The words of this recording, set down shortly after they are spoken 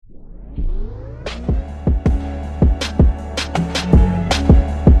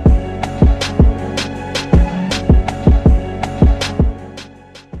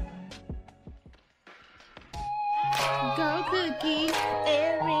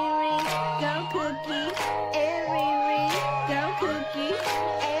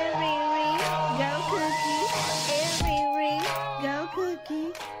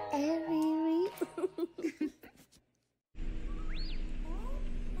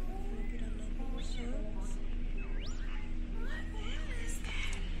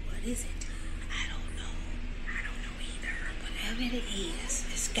What is it? I don't know either. Whatever it is,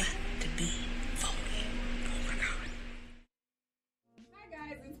 it's got to be funky. Oh my God. Hi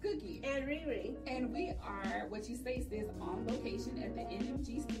guys, it's Cookie. And Riri. And we are What You Say Sis on location at the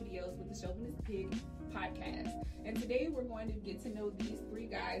NMG Studios with the Chauvinist Pig podcast. And today we're going to get to know these three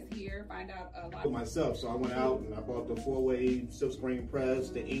guys here, find out a lot. Myself, so I went out and I bought the 4-way silk screen press,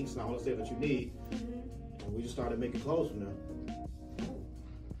 the inks, and all the stuff that you need. And we just started making clothes from there.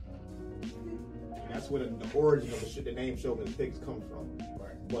 And that's where the origin of the name Chauvinist Pigs comes from.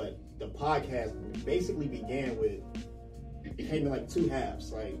 Right. But the podcast basically began with, it came in like two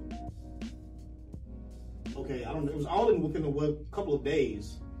halves. Like, okay, I don't know, it was all within a couple of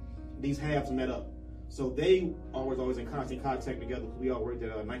days, these halves met up. So they were always in constant contact together because we all worked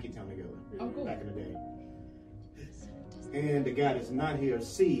at Nike Town together back in the day. And the guy that's not here,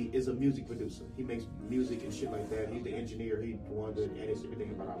 C, is a music producer. He makes music and shit like that. He's the engineer. He wanted to edit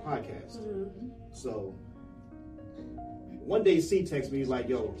everything about our podcast. So one day C texts me, he's like,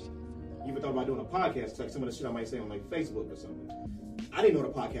 yo, you ever thought about doing a podcast? It's like some of the shit I might say on like Facebook or something. I didn't know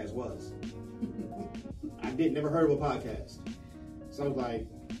what a podcast was. Never heard of a podcast. So I was like,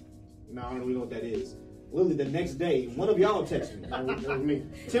 no, I don't really know what that is. Literally the next day, one of y'all texted me. That was me.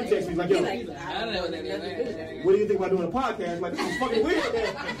 Tim texted me, like, yo, I don't know what that is. what do you think about doing a podcast? Like, this is fucking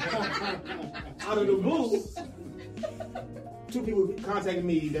weird. Out of the blue. Two people contacted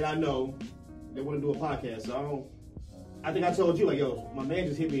me that I know that want to do a podcast. So I think I told you, like, yo, my man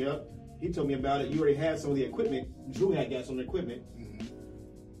just hit me up. He told me about it. You already had some of the equipment. Drew had got some of the equipment.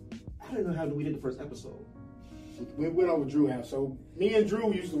 I don't know how we did the first episode. We went over Drew house. So me and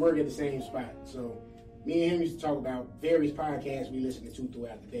Drew used to work at the same spot. So me and him used to talk about various podcasts we listened to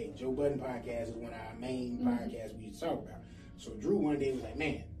throughout the day. Joe Budden podcast is one of our main podcasts we used to talk about. So Drew one day was like,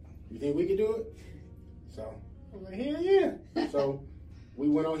 man, you think we could do it? So I was like, hell yeah. So we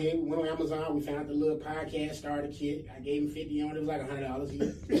went on Amazon, we found the little podcast starter kit. I gave him $50 on it. It was like $100. He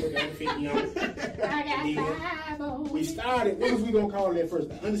put down $50 on it. I got 5 on we started, what was we gonna call it at first?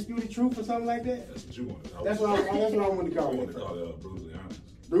 The Undisputed Truth or something like that? That's what you wanted. That's what I wanted to call it. I wanted to call it Brutally Honest.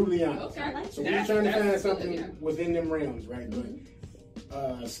 Brutally Honest. Okay. So we were trying to find something within them realms, right?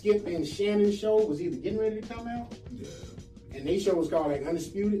 But Skip and Shannon's show was either getting ready to come out. Yeah. And their show was called like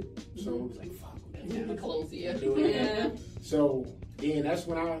Undisputed. So it was like, fuck. Close, yeah. So then that's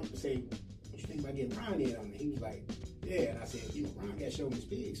when I say, what you think about getting Ron in on it? He was like, yeah. And I said, Ron got Chauvinist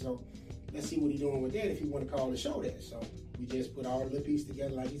Pigs. So let's see what he's doing with that if he want to call the show that. So we just put all the little pieces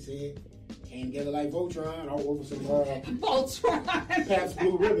together, like he said. Came together like Voltron, all over some Voltron. Pabst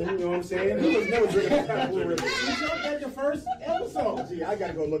Blue Ribbon, you know what I'm saying? Who was never drinking Pabst Blue Ribbon? We jumped at the first episode. Gee, I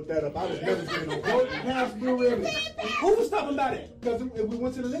gotta go look that up. I was never drinking no Pabst Blue Ribbon. Who was talking about it? Because we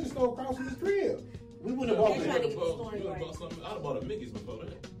went to the liquor store across from his crib. We wouldn't have bought They're trying to that. get the story right. I'd have bought a Mickey's before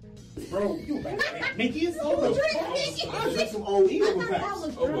that. Bro, you about that? Mickey's? Oh, I drank some OE over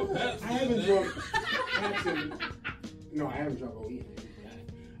Pabst. Over Pabst. I haven't drunk Pabst in... No, I haven't drunk OE.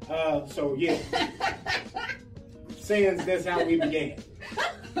 So, yeah. Sans, that's how we began.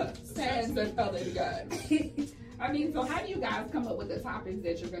 Sans, that's how they began. I mean, so how do you guys come up with the topics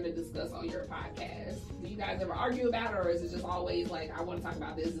that you're going to discuss on your podcast? Do you guys ever argue about it, or is it just always like, I want to talk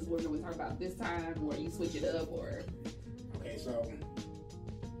about this is what we're going to talk about this time, or you switch it up, or... Okay, so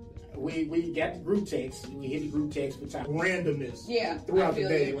we got the group text. We hit the group text for time. Randomness. Yeah. Throughout the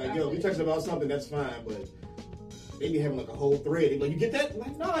day. Like, yo, we texting about something, that's fine, but they be having like a whole thread. They be like, you get that?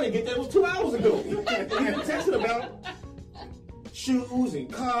 Like, no, I didn't get that. It was 2 hours ago. We been texting about shoes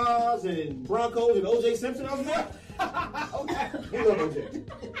and cars and Broncos and O.J. Simpson. I was like, okay. They love O.J.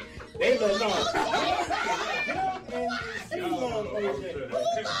 They love Who loves OJ?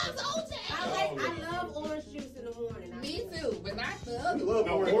 I love orange juice in the morning. Me too, but not the We other. love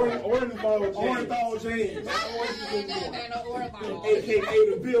Orenthal James. AKA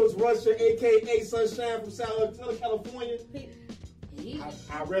the Bills Rusher, AKA Sunshine from Southern California.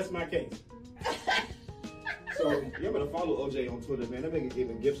 I rest my case. So you better follow OJ on Twitter, man. That nigga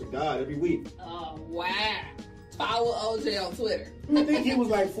giving gifts of God every week. Oh, wow. Follow OJ on Twitter. I think he was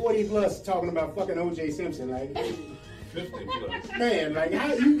like 40 plus talking about fucking O.J. Simpson. Like, 50 plus. man, like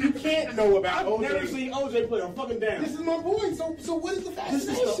how you can't know about I've O.J. never seen OJ play a fucking down. This is my boy. So what is the This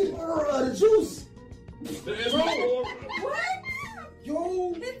is fascination? the juice. There is no more.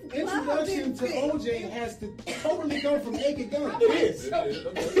 Your introduction to O.J. has to totally go from Naked Gun. It is.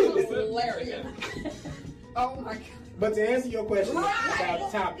 It's hilarious. Oh my God. But to answer your question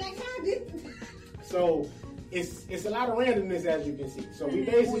about the topic, so it's a lot of randomness, as you can see. So we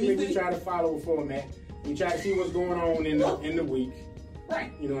try to follow a format. We try to see what's going on in the week.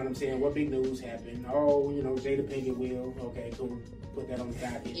 Right. You know what I'm saying? What big news happened? Oh, you know, Jada Pinkett will. Okay, cool. Put that on the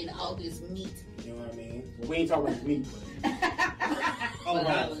docket. In all this meat. You know what I mean? Well, we ain't talking about meat. Oh,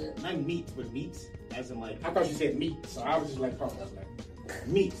 not meat, but meats. As in like, I thought you said meat, so I was just like, pause. Like,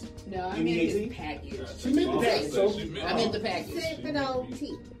 meat. No, I M-E-A-T? mean his package. she meant the package, so. I meant the package. Sipping on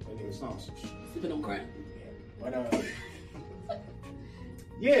tea. That nigga sausage. Sipping on crap. But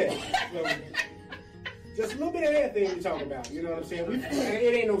yeah. So, just a little bit of everything we talk about. You know what I'm saying?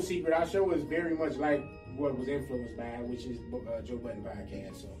 It ain't no secret. Our show is very much like what was influenced by, which is Joe Budden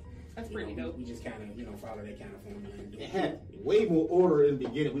podcast. So That's pretty dope. We just kind of follow that kind of formula and do It had way more order in the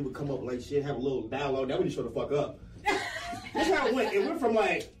beginning. We would come up like shit, have a little dialogue. Now we just show the fuck up. That's how it went. It went from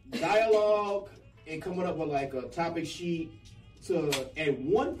like dialogue and coming up with like a topic sheet to at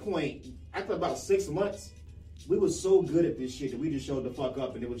one point, after about 6 months, we were so good at this shit that we just showed the fuck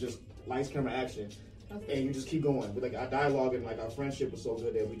up and it was just lights, camera, action. And you just keep going. But like our dialogue and like our friendship was so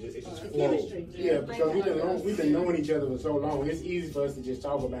good that it just flowed. Chemistry. Yeah, because we've been knowing each other for so long. It's easy for us to just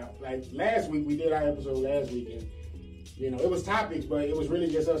talk about. Like last week, we did our episode last week, and it was topics, but it was really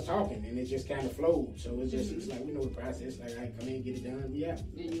just us talking, and it just kind of flowed. So it's just it's like we know the process. Like, I come in, get it done, we out.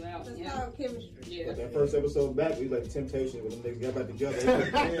 And you out. That's Yeah. called chemistry. Yeah. But that first episode back, we like Temptation when them niggas got back together.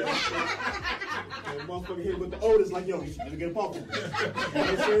 And motherfucker hit with the oldest like, yo, you should get a pop. You know what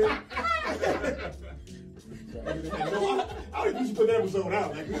I'm saying? I don't think you should put that episode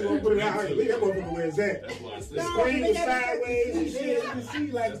out. Like, we don't put it out. Hey, leave that motherfucker where it's at. That's why I said. The screen was sideways and shit. You can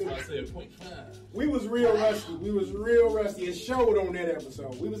see like That's why I said 0.5. we was real rusty. We was real rusty. It showed on that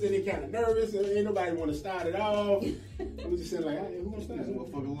episode. We was in there kind of nervous, and ain't nobody want to start it off. We was just saying like, hey, who gonna start This it?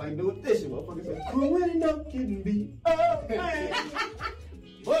 motherfucker like doing this shit. Motherfucker said, crew ain't no kidding me. Oh, man.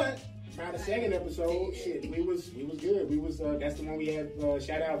 But by the second episode, shit, we was good. We was that's the one we had.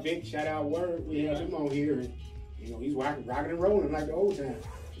 Shout out Vic, shout out Word. We had him on here, and he's rocking and rolling like the old time.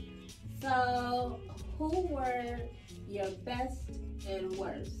 So, who were your best and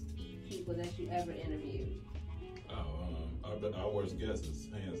worst people that you ever interviewed? Our worst guesses,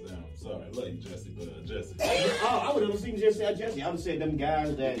 hands down. Sorry, I love you, Jesse, but Jesse. Oh, I would have seen Jesse. I would have said them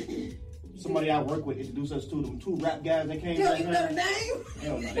guys that somebody I work with introduced us to, them two rap guys that came. Tell you the name?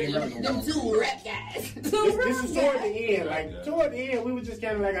 Hell no, they ain't rapping no Them two rap guys. This is toward the end. Like toward the end, we were just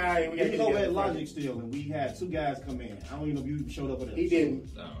kind of like, all right, we got to We get over at together. Logic still, and we had two guys come in. I don't even know if you showed up with us. He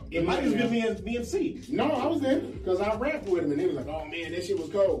didn't. No. It might have been me and C. No, I was there because I rapped with him, and he was like, "Oh man, that shit was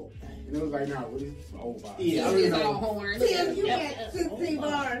cold." And it was like, "Nah, what is this old vibe?" Yeah, I It's remember. all horns. Tim, you got 16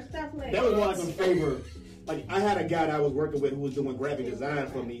 bars. Stop playing. That was one of my favorite. Like I had a guy that I was working with who was doing graphic design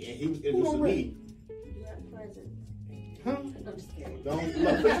for me, and he was introduced to me. You got presents. Huh? I'm just kidding. Don't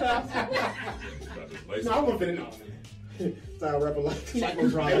look. No, I wasn't finna know. Style rapper like Psycho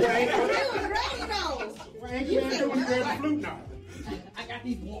Drive. It was great though. Frank, you ain't doing the flute now. I got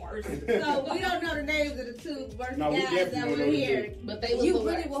these wars. So we don't know the names of the two worst No, we guys definitely that don't were know the here. two. But they was You the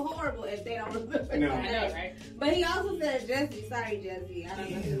really worst. were horrible if they don't remember. No. their I know, names. right? But he also said Jesse. Sorry, Jesse. I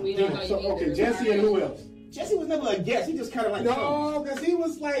don't know. We don't know So you either. okay, Jesse and who else? Jesse was never a guest. He just kind of like No, because he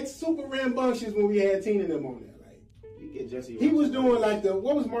was like super rambunctious when we had Tina and them on there. Like You get Jesse. he was doing like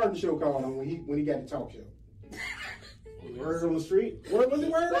what was Martin's show called on when he got the talk show? Word on the street. What was it?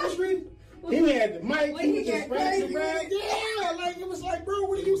 Word on the street? He had the mic. When He he was just got rapping, crazy. yeah, like it was like, bro,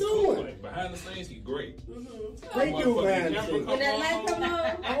 what are you doing? Like, behind the scenes, he's great. Great dude behind the Camera scenes. When that light come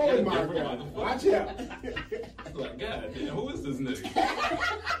on, Oh my God! Watch out! Like, God damn, who is this nigga?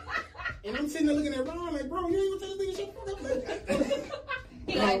 And I'm sitting there looking at Ron like, bro, you ain't gonna tell this nigga shit.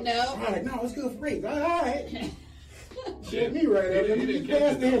 He like, no. I'm like, no, it's good for race. All right. Shit me right up. Let me just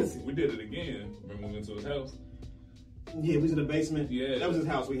pass the Hennessy. We did it again. Remember when we went to his house? Yeah, we was in the basement. Yeah. That was his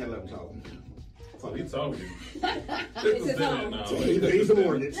house. We had to let him talk. So he talking. It's This was his dinner home. now. He pays the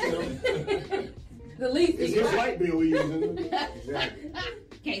mortgage. The least It's thing. his light bill we using. Exactly.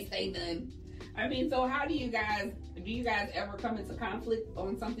 Can't say none. I mean, so how do you guys ever come into conflict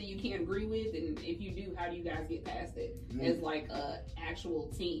on something you can't agree with? And if you do, how do you guys get past it as like a actual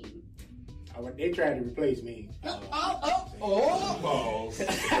team? They tried to replace me. Balls. no,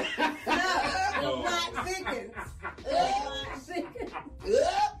 plot thickens. Plot thickens.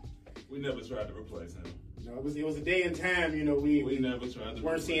 We never tried to replace him. No, it was a day and time. We We never tried to weren't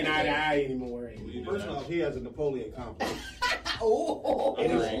replace seeing him. eye to eye anymore. We First did off, he has a Napoleon complex. Oh,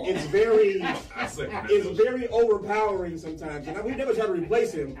 It's very, I second that. it's very overpowering sometimes. And we never tried to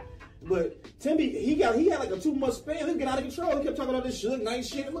replace him. But Timmy, he had like a 2 month span. He got out of control. He kept talking about this Suge Knight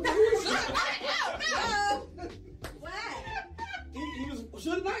shit. Look at Why? he was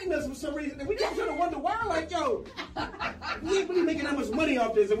Suge Knighting us for some reason. And we kept trying to wonder why. Like, yo, we ain't really making that much money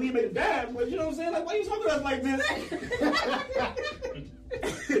off this, and we ain't made a dime. But you know what I'm saying? Like, why you talking to us like this?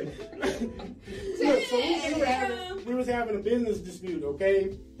 having a business dispute,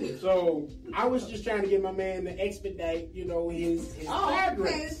 okay? So I was just trying to get my man to expedite, his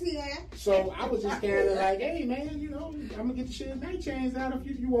progress. So I was just kind of like, hey man, I'm gonna get the shit night changed out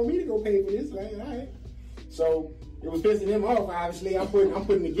if you want me to go pay for this. Like, all right. So it was pissing him off. Obviously, I'm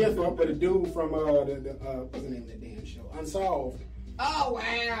putting the gift up with a dude from what's the name of that damn show? Unsolved. Oh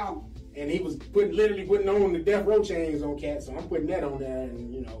wow. And he was literally putting on the death row chains on Cat, so I'm putting that on there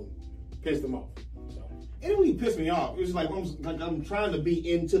and pissed him off. So It didn't really piss me off. It was like I'm trying to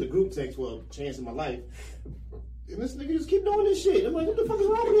be into the group text for a chance in my life. And this nigga just keep doing this shit. I'm like, what the fuck is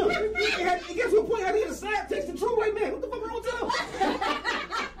wrong with him? It got to a point I had to hit a side text to True right now. What the fuck is wrong with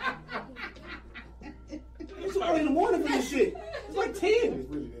him? It's early in the morning for this shit. It's like 10. it's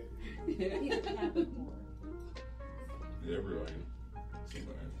really bad. Yeah, real.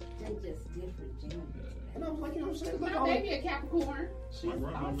 They're just different genders. And I was like, what I'm saying? My baby a Capricorn. My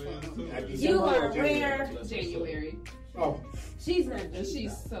grandma man, too. You are rare. January. Oh, She's not. And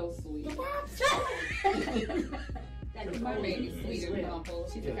she's so sweet. My baby's sweet and humble.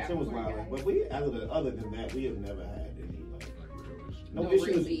 She's a Yeah, Tim was Capricorn. wild. But other than that, we have never had any no No issues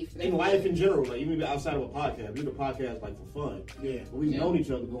real beef. in life in general. Like even outside of a podcast, we do the podcast like for fun. yeah. But we've Yeah. known each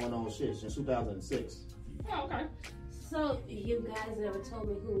other going on shit since 2006. Oh, okay. So you guys never told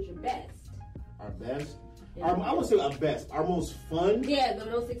me who was your best. Our best, Yeah. I would say our best, our most fun Yeah, the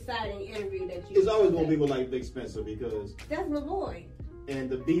most exciting interview that you. is always gonna be with like Big Spencer because That's my boy. and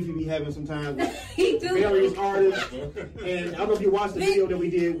the beef he be having sometimes with He do. various artists. And I don't know if you watched the video that we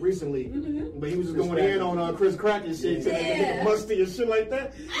did recently, Mhm. but he was just going in on Chris Crack and shit, saying Yeah. that nigga musty and shit like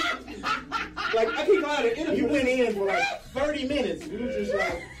that. Like I can't go out and interview. You went in for like 30 minutes. You was just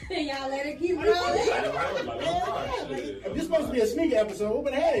like, And y'all let it keep I going. was like, oh, shit. this supposed to be a sneaker episode,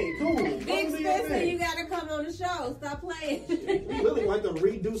 but hey, cool. Big Come do your Spencer, thing. you gotta come on the show. Stop playing. We really like to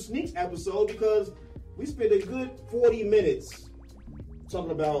redo Sneaks episode because we spent a good 40 minutes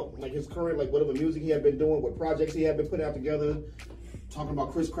talking about like his current like whatever music he had been doing, what projects he had been putting out together. Talking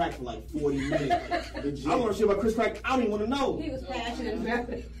about Chris Crack for like 40 minutes. I want to shit about Chris Crack. I don't even want to know. He was passionate about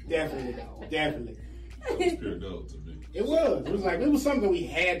it. Definitely. That was pure gold to me. It was like, it was something we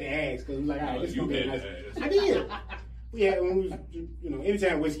had to ask because we was like, all right, this is You gonna be had nice. to ask. I did. We had, when we was,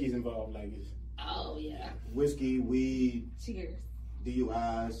 anytime whiskey's involved, like it's. Oh, yeah. Whiskey, weed, Cheers.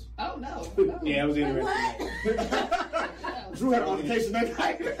 DUIs. Oh, no. Yeah, it was interesting. No. Drew had an altercation that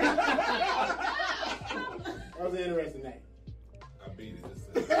night. That was an interesting night. I beat it.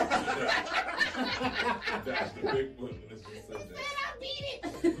 That's the big one. Let's just say that. I beat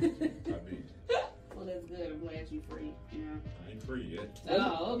it. Well, that's good. I'm glad you're free. Yeah. I ain't free yet.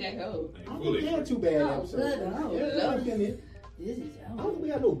 Oh, okay, cool. I I ain't don't fully think we had free. too bad Oh, episodes. good. Yeah, Oh, I've been in. This is I don't think we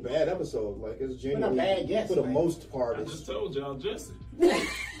had no bad episodes. Like it's genuinely bad guess, for the right? most part. I It's, just told y'all Jesse. He's Jesse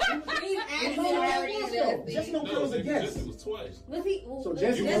asking. don't count as a guest. Jesse was twice. Was he? So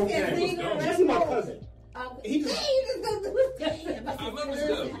Jesse Jesse was a gone. singer? Jesse my cousin. Okay. He just- Hey, you just go through his I love his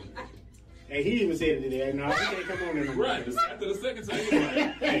stuff. And he even said it today. No, he can't come on in. Right. After the second time, he was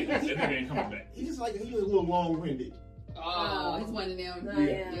like, hey, that nigga ain't coming back. He just like he was a little long-winded. Oh, he's one of them. Oh,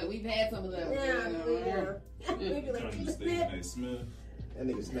 Yeah, we've had some of them. Yeah. We'd be like, Trying to "Keep stay it." Nate Smith. That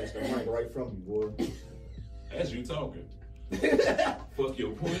nigga snatched the mic right from you, boy. As you talking. Fuck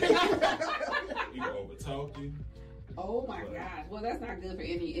your point. He gonna overtalk you. Oh my gosh. Well, that's not good for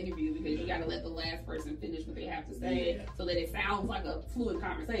any interview because you got to let the last person finish what they have to say Yeah. so that it sounds like a fluid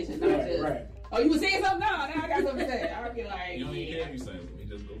conversation, not Right, just, right. oh, you were saying something? No, now I got something to say. I'll be like, You don't even yeah. care if you say something. He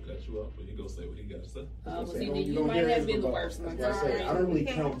just gonna cut you off, but he gonna say what he got to say. Well, see, You then you don't might hear have his been the rebuttal. worst one. That's why I say I don't really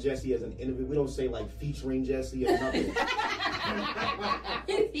count Jesse as an interview. We don't say like featuring Jesse or nothing.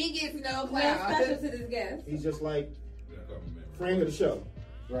 He gets no Well, special clout. to this guest. He's just like Yeah, call me man. friend of the show.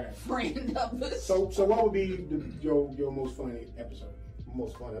 Right. Friend of the So what would be your most funny episode?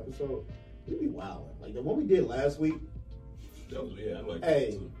 Most fun episode. We be wilding. Like the one we did last week. That was, yeah, I like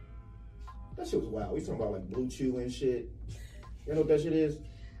Hey. that too. That shit was wild. We talking about like Blue Chew and shit. You know what that shit is?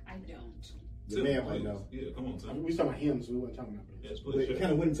 I don't. Your man might know. Yeah, come on, We Tim. was talking about him, so we weren't talking about him. Yes, But please. it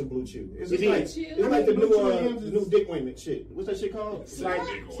kind of went into Blue Chew. It's It just like is. it's like the Blue Chew and new Hims is- new dick ointment shit. What's that shit called? It's like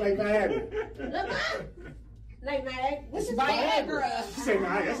Viagra. Like Viagra. What's It's his Viagra. She said,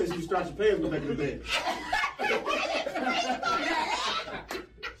 "Nah, I said she stretched your pants back in the day."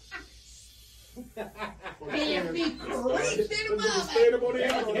 Damn, be creeped in the mouth. Stand up on the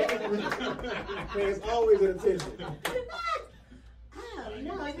Pants always at attention. Oh,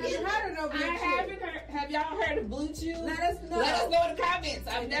 no, I haven't heard of no I Blue Chew. haven't heard. Have y'all heard of Blue Chew? Let us know. Let us know in the comments.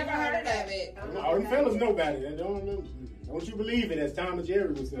 I've never heard of it. All them fellas know about it. Don't you believe it, as Tom and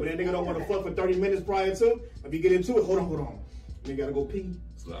Jerry was saying. But that nigga don't want to fuck for 30 minutes prior to. If you get into it, hold on. You gotta go pee.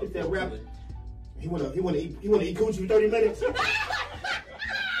 It's a lot Hit of that rap. forward. He wanna eat coochie for 30 minutes. That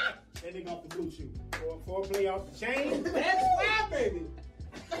nigga off the blue chew. Foreplay off the chain. That's why, baby.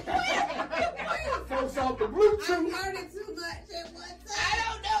 Folks off the blue I chew. heard it too much at one time. I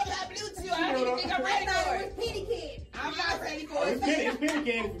don't know that blue chew. I don't even think I'm ready I thought for it it. was penny candy. I'm not ready for It's it.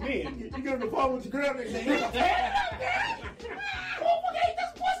 penny candy for me. You get on the phone with your girl and say, Who ate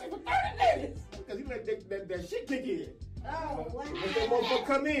this pussy for 30 minutes? because he let that shit kick in. Oh, wow. When that motherfucker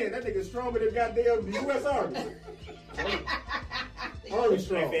come in, that nigga stronger than goddamn the U.S. Army. Army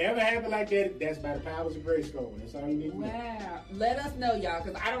strong. If it ever happened like that, that's by the powers of Grayskull. That's all you need to know. Wow. Let us know, y'all,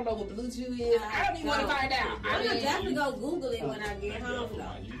 because I don't know what blue chew is. I don't even want to find out. I'm I gonna mean, definitely go Google it when I get home, though.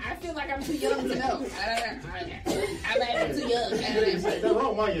 I feel like I'm too young to know. I don't know. I'm too young. I don't know. That's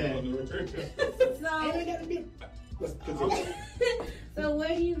wrong, my ass. So where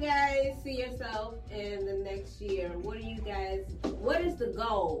do you guys see yourself in the next year? What is the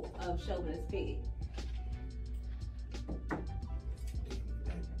goal of Chauvinist Pig?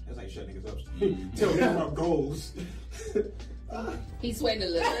 That's how you shut niggas up. Tell me about goals. He's sweating a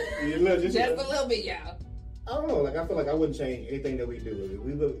little bit. Yeah, Just a little bit, y'all. I don't know. Like I feel like I wouldn't change anything that we do.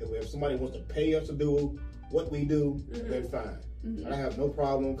 If somebody wants to pay us to do what we do, then fine. I have no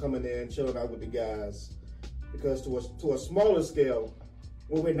problem coming in, chilling out with the guys. Because to a smaller scale,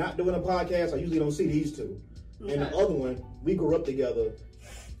 when we're not doing a podcast, I usually don't see these two. Okay. And the other one, we grew up together,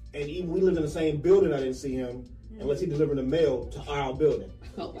 and even we lived in the same building. I didn't see him unless he delivered the mail to our building.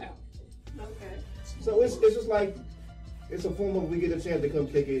 Oh wow. Okay. So it's just like it's a form of we get a chance to come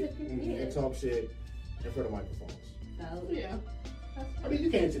kick it and talk shit in front of microphones. So, Yeah. I mean, you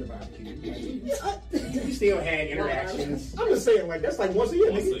came to the barbecue. You still had interactions. I'm just saying, like that's like once a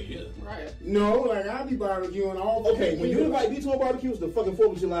year, Once nigga. a year. Right. No, like I'll be barbecuing all. Okay, when you invite me to a barbecue, it's the fucking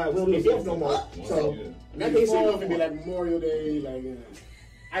 4th of July. We don't do the 4th no more. Once So a year. I can't say no It could be like Memorial Day, like.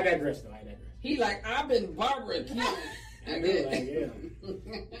 I digress, though. He like, I've been barbecuing. I Like, did.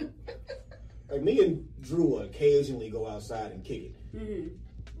 yeah. Like me and Drew will occasionally go outside and kick it.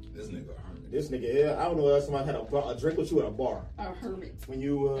 This nigga a hermit. This nigga, yeah, I don't know if somebody had a drink with you at a bar. A hermit. When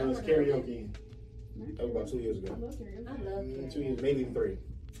you was karaoke, That was about 2 years ago. I love karaoke. I love it. 2 years, Maybe 3.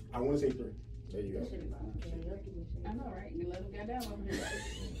 I want to say 3. There you go. I know, right? You let him get down over here.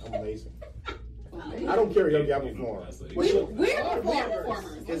 I'm amazing. I don't karaoke, I perform. We're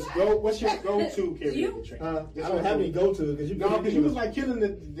performers. What's your go-to karaoke track? I don't have any go-to because you No, because you was like killing the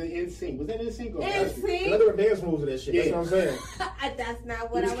NSYNC. Was that NSYNC or NSYNC? Another dance moves of that shit. That's what I'm saying. That's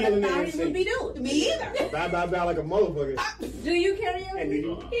not what He I was would have killing thought it he would be doing. Me either. Bye bye bye like a motherfucker. Do you karaoke? And,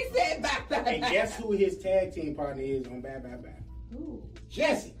 He said bye bye. and guess who his tag team partner is on Bye Bye Bye? Ooh.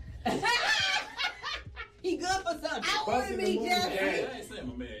 Jesse. He good for something. I want to be I Jesse. ain't saying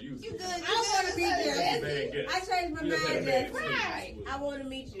my man. You You good? I want to be Jesse. bad guess. I changed my You just had a mind, bad Jesse. guess. Right. I want to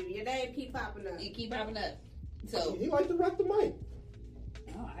meet you. Your name keep popping up. You keep popping up. So, He like to rock the mic.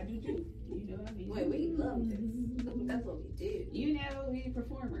 oh, I do too. You know what I mean? Wait, we love this. That's what we do. You know, we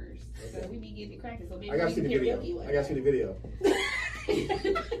performers. So we be getting it cracking. So maybe I gotta we see the can video. karaoke one. I gotta see the video.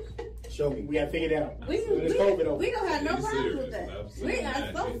 Show me. We got to figure it out. We When it's COVID over. don't have no He's problems with serious. that. I'm We saying are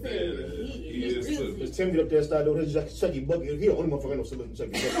that. so He serious. is. He He's is real too. serious. Tim get up there and start doing his Chucky Bucket. He the only motherfucker I know still listen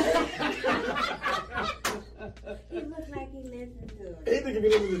to Chucky Bucket. He looks like he listens to it. He nigga be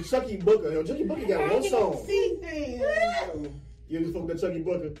listening to Chucky Booker. Yo, Chucky Booker got one song. You ever fuck with that Chucky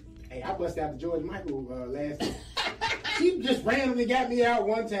Booker? Hey, I busted out the George Michael last time. She just randomly got me out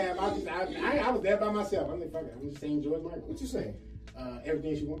one time. I was there by myself. I'm like, fuck it. I'm just saying George Michael. What you saying?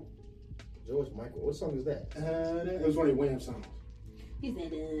 Everything She Wants. George Michael. What song is that? It was one of the Wham songs. He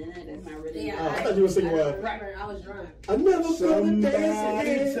said, that's not really. Yeah, I thought you were singing I well. remember I was drunk. I never gonna Somebody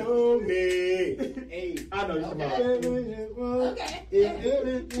dance again. told me. Hey, I know you're talking about. Okay.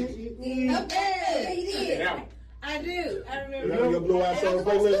 Okay, he did. That one. I do. I remember. You know your Blue Eyed Soul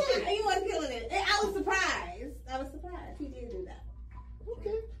playlist? He was killing it. And I was surprised. He did do that.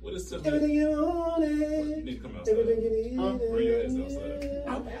 Okay. What is something? Everything you want Need to come outside. everything you need. Bring your ass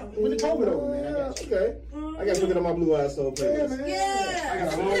outside. With the COVID over, man. I got you. Okay. I gotta look at my Blue Eyed Soul playlist. I Yeah.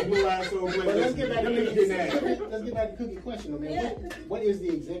 got a whole Blue Eyed Soul playlist. But let's get back to Them niggas the getting ass. Let's get back to Cookie question, though, man. Yeah. What is the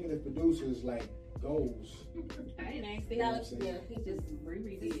executive producer's like goals? I didn't ask That that. was, yeah, he just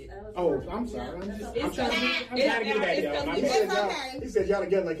Riri did. that was Oh, fine. I'm sorry. I'm That's just. okay. I'm trying to get back, y'all. My It's bad. okay. He said y'all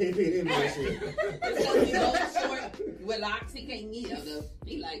together like KP and Emily and shit. So he goes short with locks. He can't get out of.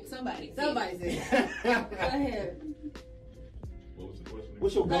 He like somebody. Somebody said. Go ahead. What was the question?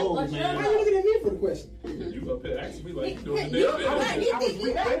 What's your goals, What's your man? Why you looking at me for the question? You up here asking me like you doing the You- damn I thing. was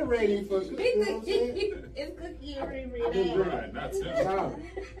reiterating for. It's Cookie and Riri. I've been Right, not Tim. Wow.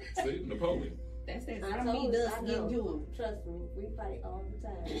 See, Napoleon. That's that I zombie told- dust I getting know. to him. Trust me, we fight all the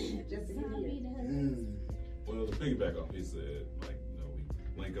time. Just to get Zombie here. dust. Well, to piggyback off, he said, like,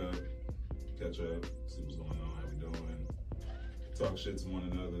 we link up, catch up, see what's going on, how we doing, talk shit to one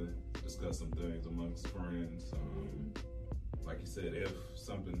another, discuss some things amongst friends. Like he said, if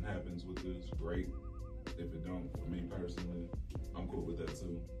something happens with this, great. If it don't, for me personally, I'm cool with that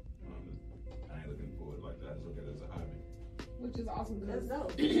too. I ain't looking for it like that. I just look at it as a hobby. Which is awesome. That's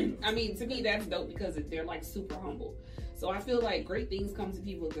dope. I mean, to me, that's dope because they're like super humble. So I feel like great things come to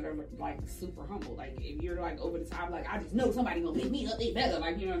people that are like super humble. Like if you're like over the top, like I just know somebody gonna pick me up, they better.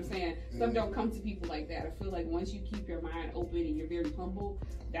 Like, you know what I'm saying? Some don't come to people like that. I feel like once you keep your mind open and you're very humble,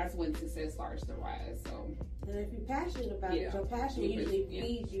 that's when success starts to rise. So And if you're passionate about Yeah. it, your passion Yeah. usually Yeah.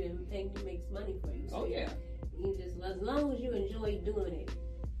 feeds you and makes money for you. So oh yeah. you just, as long as you enjoy doing it,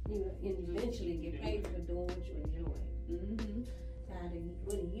 you eventually get paid for doing what you enjoy. Mm-hmm.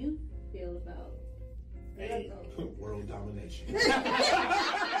 What do you feel about Hey, world domination. I'm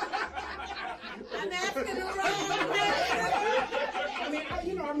asking the wrong I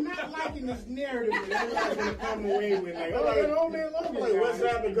mean, I'm not liking this narrative that everybody's gonna come away with. Like, oh, an old man love Like West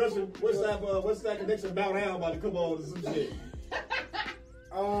Side Connection, West Side Connection bow down about to come on to some shit.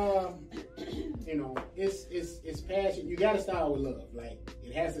 It's passion. You gotta start with love. Like,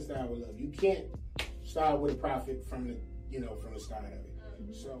 it has to start with love. You can't start with a profit from the start of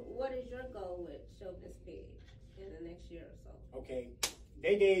it. So, What is your goal with Showbiz Pig in the next year or so? okay,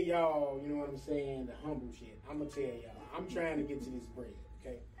 they gave y'all, you know what I'm saying, the humble shit. I'm gonna tell y'all, I'm trying to get to this bread,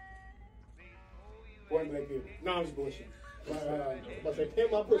 okay? Boy, black people. No, I'm just bullshit. But they pin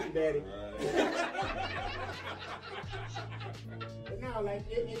my pussy, daddy. But now, like,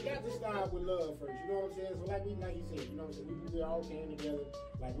 it got to start with love first. You know what I'm saying? So, like you said, you know what I'm saying? We all came together.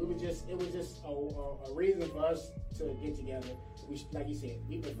 Like, it was just a reason for us to get together. Like you said,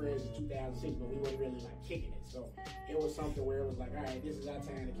 we've been friends since 2006, but we weren't really like kicking it. So it was something where it was like, all right, this is our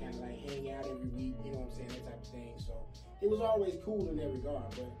time to kind of like hang out every week. You know what I'm saying? That type of thing. So it was always cool in that regard.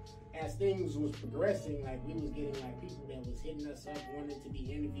 But as things was progressing, like we was getting like people that was hitting us up, wanting to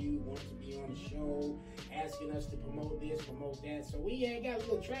be interviewed, wanting to be on the show, asking us to promote this, promote that. So we had got a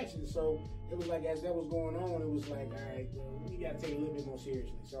little traction. So it was like, as that was going on, it was like, all right, well, we got to take it a little bit more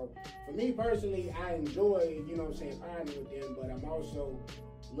seriously. So for me personally, I enjoy, you know what I'm saying, partnering with them, but I'm also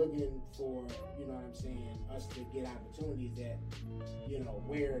looking for, you know what I'm saying, us to get opportunities that, you know,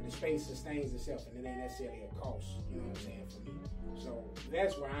 where the space sustains itself and it ain't necessarily a cost, you know what I'm saying, for me. So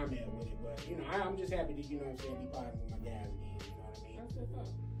that's where I'm at with it. But, you know, I'm just happy to, you know what I'm saying, be partnering with my guys again, you know what I mean? That's what's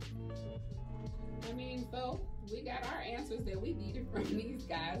up. I mean, so we got our answers that we needed from these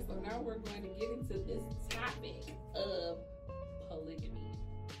guys. So now we're going to get into this topic of polygamy.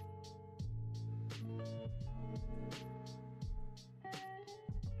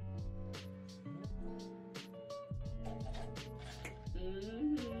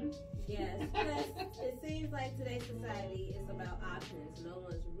 Yes, because it seems like today's society is about options. No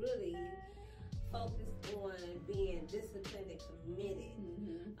one's really focused on being disciplined and committed.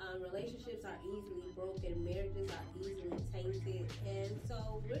 Relationships are easily broken, marriages are easily tainted, and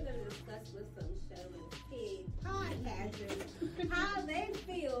so we're going to discuss with some Showbiz Pig podcasters how they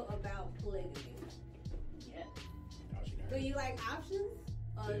feel about polygamy. Yeah. Do you like options?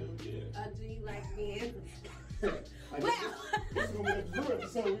 Or, Yeah. or do you like being... Like, Well, this is gonna be the Drew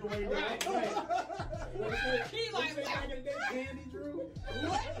episode. We waiting Right. He like, Candy Drew?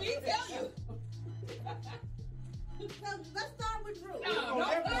 let me tell you. so let's start with Drew. No, don't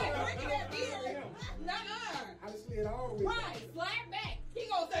start drinking that beer. Nuh-uh. I just slid all the way Right, slap back. He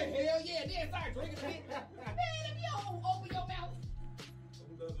gonna say, hell yeah, then start drinking it. Man, if you don't open your mouth.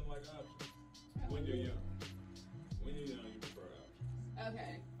 Who doesn't like options? When you're young. When you're young, you prefer options.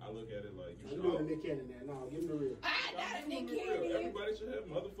 Okay. I look at it like, I'm doing Nick Cannon now. No, give him the real. I got a Nick Give me the real. Cannon. Everybody should have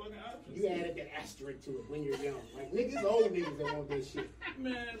motherfucking options. You added that asterisk to it when you're young. Like, niggas, old niggas that want that shit.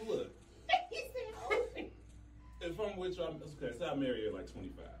 Man, look. He said, oh. If I'm with you, okay, so I married at like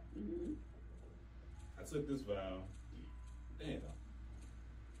 25. I took this vow. Damn.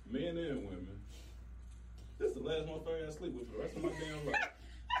 Men and women. This is the last motherfucker I sleep with for the rest of my damn life.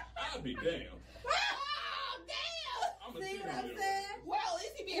 I'd be damn. Oh, damn. I'm a See cheat what on I'm you. saying? Well, at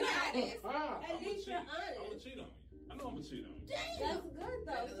least he being honest. Ah, At least you're I'm gonna honest. cheat on you. I know I'm gonna cheat on you. That's good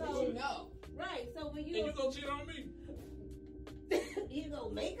though. So, So no. right, so when And you you gonna cheat on me? you go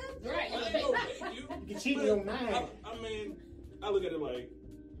make us Right. I ain't gonna make you. you can cheat in your mind. I mean, I look at it like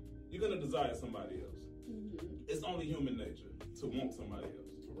you're gonna desire somebody else. It's only human nature to want somebody else.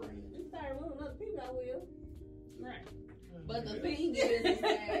 You start moving other people, I will. Right. But the thing is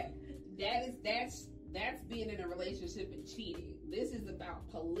that that's being in a relationship and cheating. This is about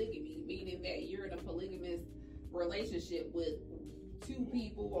polygamy, meaning that you're in a polygamous relationship with two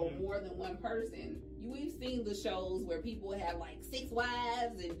people or more than one person. We've seen the shows where people have like 6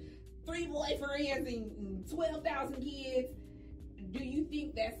 wives and 3 boyfriends and 12,000 kids. Do you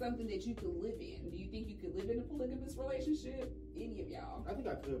think that's something that you could live in? Do you think you could live in a polygamous relationship? Any of y'all? I think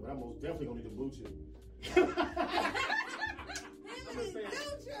I could, but I'm most definitely gonna need a blue chew.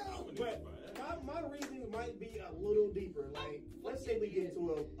 But my reasoning might be a little deeper. Like, let's say we get into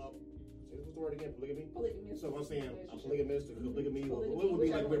what's the word again? Polygamy? Polygamy. So I'm saying a polygamist or polygamy, or what would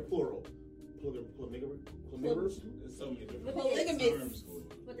be like we're plural? Polygamers? There's so many different Polygamous. terms for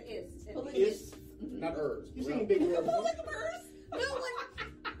it. With the is. Is, not ers. You seen big words? Polygamers? No one.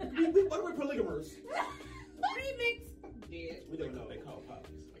 What are we polygamers? Remix. Yeah. We don't know. They call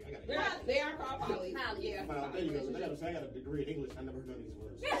polys. Like, I gotta They are called polys. Yeah. There you go. I gotta say, I got a degree in English. I never heard none of these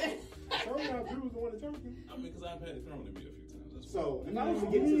words. I told y'all Drew was the one to talk to. I mean, because I've had it thrown at me a few times. That's So if I was to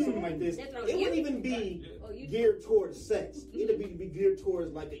get into something like this, it wouldn't even be geared towards sex. It'd be geared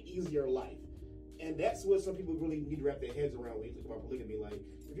towards like an easier life. And that's what some people really need to wrap their heads around when you think about polygamy. Like,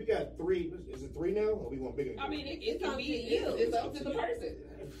 if you got 3, is it 3 now, or we want bigger? I mean, it can be you. It's up to the person.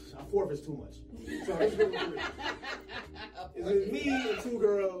 A 4th is too much. So let's go with 3. It's me and 2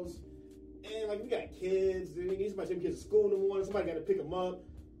 girls, and like we got kids. And we need somebody to take kids to school in the morning. Somebody got to pick them up.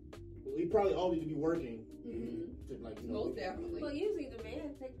 We probably all need to be working. To, like, Most definitely. Well, usually the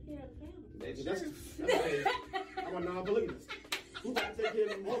man takes care of the family. That's okay. I'm a non-polygamist. Who got to take care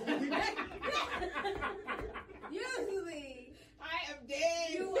of them? Usually, I am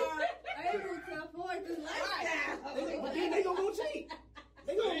dead. you are able to afford this lifestyle. They gonna go cheat.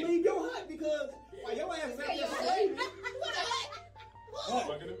 They gonna leave your hut because while your ass is out there slaving.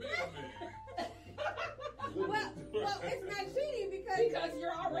 fucking a middleman. Well, it's not cheating Because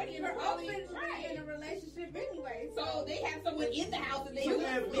you're already in a open right. in a relationship anyway. So they have someone in the house and they Hold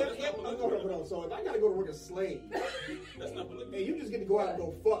on. So if I gotta go to work as a slave, That's not polygamy. and you just get to go out and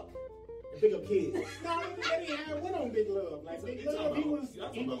go fuck and pick up kids. No, anyhow, went on Big Love. Like Big Love, he was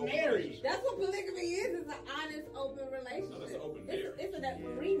married. That's what polygamy is. It's an honest, open relationship. No, that's an open marriage. It's an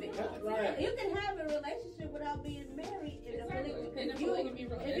agreement. That's right. You can have a relationship without being married in a polygamy. In a polygamy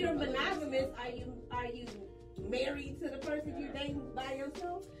If you're monogamous, are you married to the person you're dating by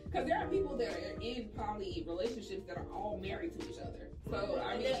yourself? Because there are people that are in poly relationships that are all married to each other. So,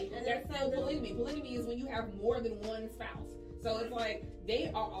 I mean, that's still polygamy. Polygamy is when you have more than one spouse. So it's like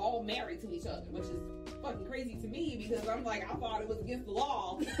they are all married to each other, which is fucking crazy to me because I'm like, I thought it was against the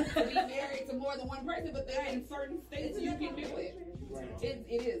law to be married to more than one person, but then in certain states you can do it. Right. It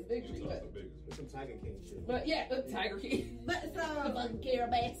is bigotry, That's the but biggest. It's some Tiger King shit. yeah, Tiger King. But The so, fucking Carol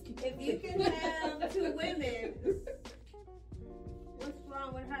Baskin. if you can have 2 women, what's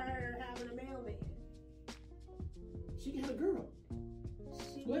wrong with her having a mailman? She had a girl.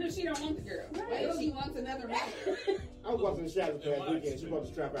 What if she don't want the girl? What if she wants another man? I was watching the Shadows last weekend. She brought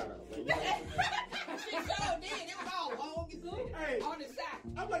the strap out of her. She sure did. It was all long and good Hey. on the side.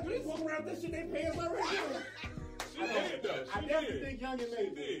 I'm like, do they walk around with that shit? They pants already. She did, though. I She definitely did. think Young and She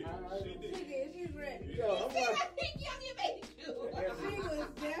Made. did. She did. She's ready. Yo, I'm See, I like, think Young and Made too. She was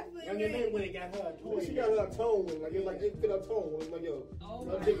definitely Young and Made ready. when it got her a toy. she got her tone. Like, it's like they fit her tone. It's like, yo, Oh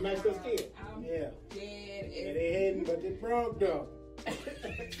her my dick matched her skin. I'm Yeah. dead. And they hadn't, but they broke though.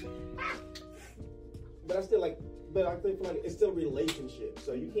 But I still like, but I think like it's still a relationship.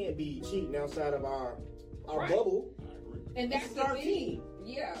 So you can't be cheating outside of our Right. bubble. I agree. And that's It's the our thing. team.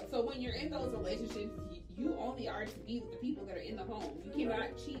 Yeah. So when you're in those relationships, you only are to be with the people that are in the home. You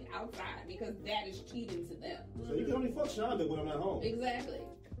cannot cheat outside because that is cheating to them. So you can only fuck Shonda when I'm not home. Exactly.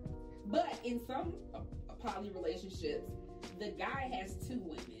 But in some poly relationships, the guy has 2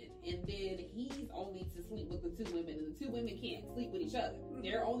 women, and then he's only to sleep with the 2 women, and the 2 women can't sleep with each other.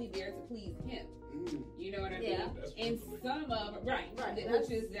 They're only there to please him. You know what I mean? Yeah. That's And true. some of Right.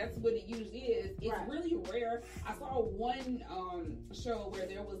 that's what it usually is. It's Right. really rare. I saw one show where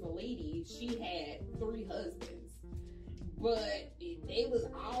there was a lady, she had 3 husbands. But they was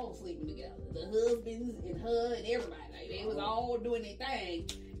all sleeping together. The husbands and her and everybody. Like, they was all doing their thing.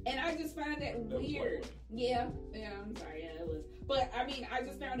 And I just find that That was weird. white Yeah, I'm sorry, yeah, it was. But I mean, I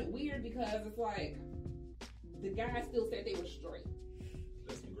just found it weird because it's like the guy still said they were straight.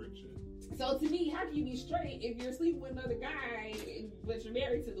 That's some great shit. So to me, how can you be straight if you're sleeping with another guy but you're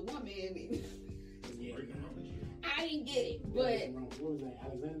married to the woman? Yeah. Great shit. I didn't get it, but What was that?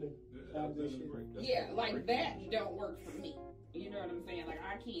 Alexander? Yeah, that's great. That's yeah, great. like that don't work for me. You know what I'm saying? Like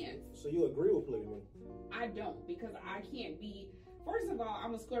I can't. So you agree with polygamy? I don't because I can't be first of all,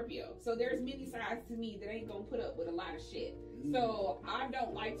 I'm a Scorpio, so there's many sides to me that ain't gonna put up with a lot of shit. So I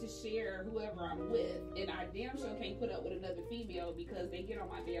don't like to share whoever I'm with, and I damn sure can't put up with another female because they get on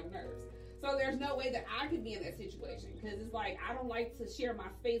my damn nerves. So there's no way that I could be in that situation because it's like I don't like to share my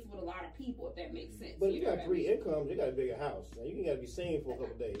space with a lot of people, if that makes sense. But you got 3 incomes, you got a bigger house. Now you gotta be sane for a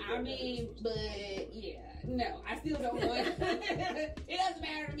couple days. I mean, but yeah, no, I still don't want it doesn't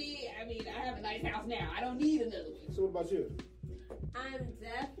matter to me. I mean, I have a nice house now. I don't need another one. So what about you? I'm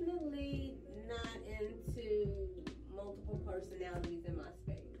definitely not into multiple personalities in my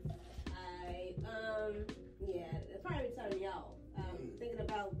space. If I ever tell y'all, thinking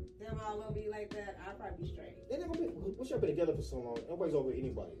about them all over you like that, I'll probably be straight. They're not gonna be, once y'all been together for so long, nobody's over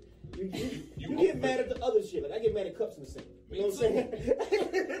anybody. You get mad at the other shit. Like I get mad at cups in the sink. You know what I'm saying?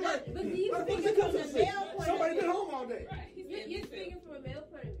 But do you Like, speaking from the male point Somebody of been view? home all day. Right. You're speaking from a male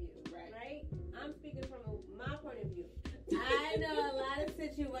point of view, Right. right? I'm speaking from my point of view. I know a lot of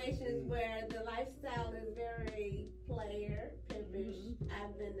situations where the lifestyle is very player, pimpish.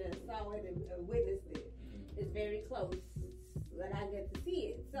 I've been there, saw it, and witnessed it. It's very close, but I get to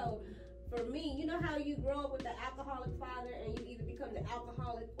see it. So for me, you know how you grow up with the alcoholic father and you either become the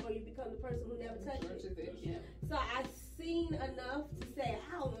alcoholic or you become the person who never touches it. Yeah. So I've seen enough to say,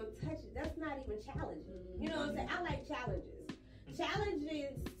 I don't want to touch it. That's not even challenging. You know what I'm saying? I like challenges.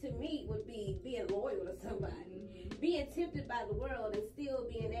 Challenges to me would be being loyal to somebody, being tempted by the world and still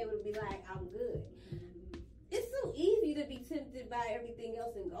being able to be like, I'm good. It's so easy to be tempted by everything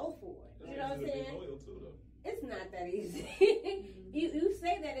else and go for it. You know what I'm saying? Loyal too, though. It's not that easy. you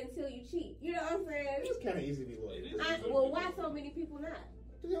say that until you cheat. You know what I'm saying? It's kind of easy to be loyal. It is. Well, why so many people not?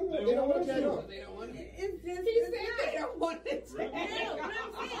 They don't want to carry on. They don't want it. It's just She it's said not. they don't want it. Right. No, what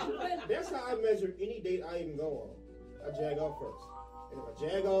I'm saying, but That's how I measure any date I even go on. I jag off first. And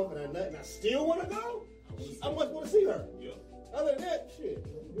if I jag off and I nut and I still want to go, I must want to see her. Yeah. Other than that, shit,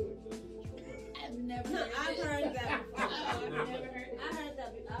 I'm good. I've never no, I've heard that before. I've never heard I heard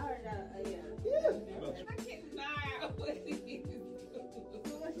that. I heard that. Yeah. Yeah. I can't deny what it is.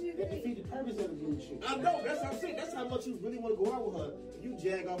 What you That think? defeat the purpose of the blue shit. I know, that's what I'm saying. That's how much you really want to go out with her. You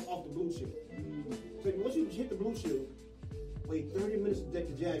jag off the blue shit. So once you hit the blue shit, wait 30 minutes to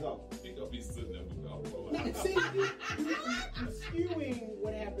jag off. He gonna be sitting there with alcohol. Now, see, you're skewing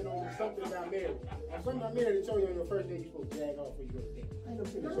what happened on something about marriage. On something about marriage, they told you on your first day you're supposed to jag off before you go to date. I know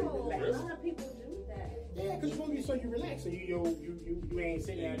people say No, a relax. lot of people do that. Yeah, because you're supposed to be so you relax, so you ain't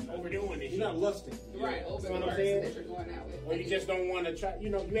sitting there overdoing it. You're not lusting. Right, over That's the what I'm person saying. that you're going out with. Or you just don't want to try, you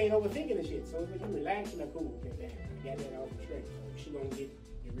ain't overthinking the shit. So when you relax, you're like, cool, okay, bam, I got that off the straight. So she gonna get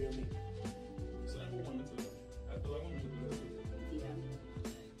your real me. Same for women too. I feel like women should do that too. Yeah.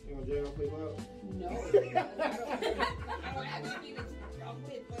 You want to jag off play well? No, I don't have anything to talk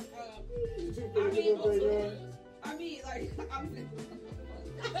with, but I mean, like, I'm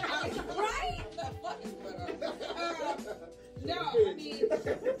right. The fuck is going on? No, I mean,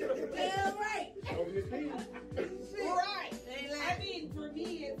 Well, right. right. I mean, for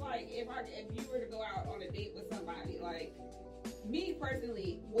me, it's like if you were to go out on a date with somebody, like me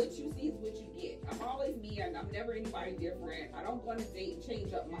personally, what you see is what you get. I'm always me, and I'm never anybody different. I don't go on a date and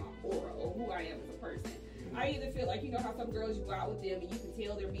change up my aura or who I am as a person. I either feel like, you know how some girls, you go out with them and you can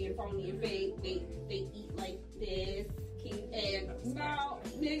tell they're being phony and fake. They eat like this. And no,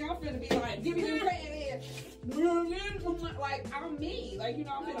 nigga, I'm finna be like, give me the red in. Like, I'm me. Like, you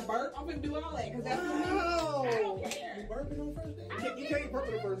know, I'm finna burp. I'm finna do all that. Because that's what I don't You care. burping on first day? You can't burp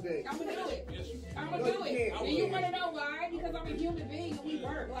on the first day. I'm gonna do it. Yes, you I'm can. gonna No, do you it. can't. And you wanna know why? Because I'm a human being and we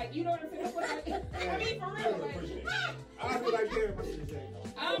burp. Like, you know what I'm saying? I mean, for real. Like, I feel like that. What you saying?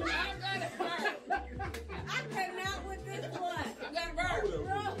 I'm gonna burp. I cannot with this one. I'm gonna burp.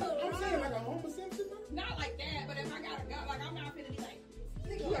 I'm saying like a Homer Simpson, though. Not like that, but if I gotta go, like, I'm not finna be like,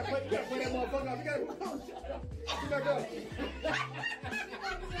 You gotta play that motherfucker off. You gotta go.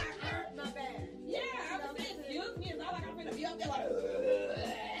 Not bad. yeah, I'm saying, excuse me. It's not like I'm finna be up there like,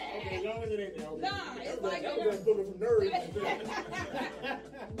 Okay, as long as it ain't there. Okay. nah, it's like, That you was know. that booger from Nerds.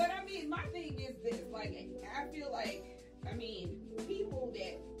 But I mean, my thing is this, like, I feel like, I mean, people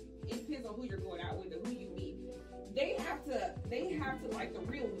that, it depends on who you're going out with or who you meet, they have to like the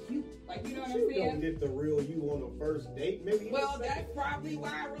real you. Like, you know what I'm You don't saying? get the real you on the first date. Maybe. Well, that's probably why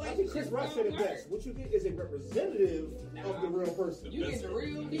I think relationships Chris Rock said don't it work. best. What you get is a representative of the real person. You get the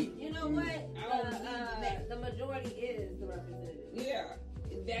real me. You know what? I don't need that. The majority is the representative. Yeah.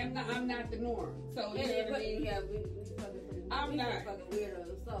 I'm not the norm. So, you know what I mean? Yeah, we fucking, I'm we not. fucking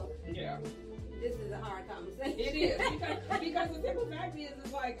weirdos. So Yeah. this is a hard conversation. It is. Because the simple fact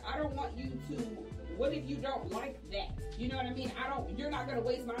is like, I don't want you to What if you don't like that? You know what I mean? You're not gonna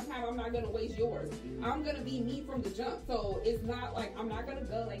waste my time. I'm not gonna waste yours. I'm gonna be me from the jump. So it's not like I'm not gonna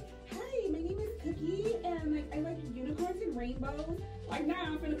go like, hi, my name is Cookie, and like I like unicorns and rainbows. Like now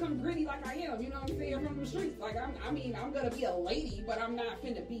I'm finna come gritty like I am. You know what I'm saying? From the streets. Like I'm gonna be a lady, but I'm not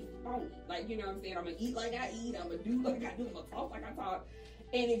finna be phony. Like you know what I'm saying? I'm gonna eat like I eat. I'm gonna do like I do. I'm gonna talk like I talk.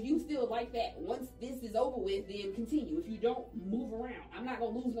 And if you still like that, once this is over with, then continue. If you don't, move around. I'm not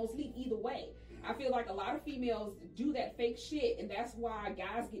gonna lose no sleep either way. I feel like a lot of females do that fake shit, and that's why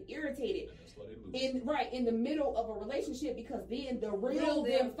guys get irritated in the middle of a relationship, because then the real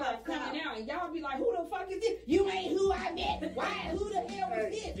them start coming out, and y'all be like, "Who the fuck is this? You ain't who I met. Why? Who the hell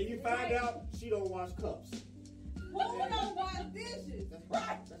is this?" And you find out she don't wash cups. Who don't wash dishes?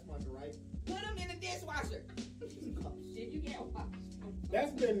 Right? That's Martha, right? Put them in the dishwasher. Shit, you can't wash.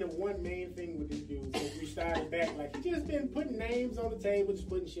 That's been the one main thing with this dude since we started back. Like, he just been putting names on the table, just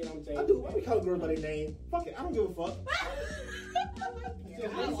putting shit on the table. I do. Why we call girls by their name? Fuck it. I don't give a fuck. I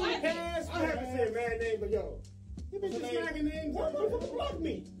have to say a man name, but yo, you been just snagging names. Why motherfucker block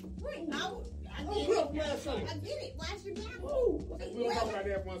me? Wait, I Oh, get girl, last Sunday. it. I get it. Wash your back. We'll talk about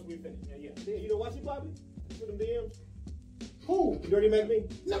that once we finish. Yeah. You know why she blocked me? Put them DMs. Who? You dirty make me?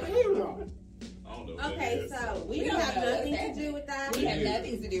 No, hell no. I don't know. What Okay, that is. so We we don't have know nothing that. to do with that. We have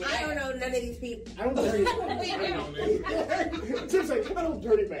nothing to do with I that. don't know none of these people. I don't dirty. We don't. Tim's like, I don't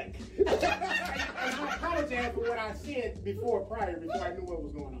dirty back. And I apologize for what I said before I knew what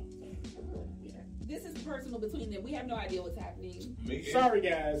was going on. This is personal between them. We have no idea what's happening. Sorry,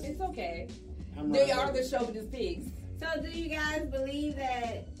 guys. It's okay. I'm They not- are the chauvinist pigs. So do you guys believe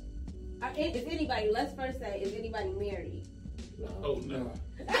that, is anybody, let's first say, is anybody married? Oh no.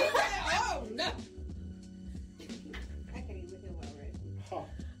 Oh no! I can't even hear what I read.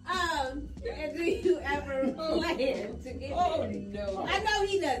 Huh. And do you ever plan to get Oh married? no! I know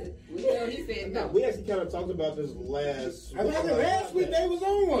he doesn't. We know he said No, no. we actually kind of talked about this last. I think last week they was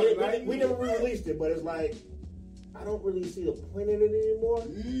on one. Like, We never re-released it, but it's like I don't really see the point in it anymore.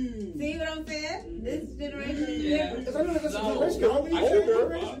 See what I'm saying? This generation is different. Because I know that's No. a generation I got that from older.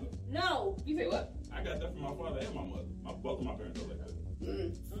 my father. No. You say what? I got that from my father and my mother. Both of my parents are like that.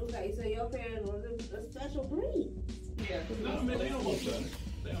 Okay, so your parents were a special breed. Yeah. No, I mean they almost done it.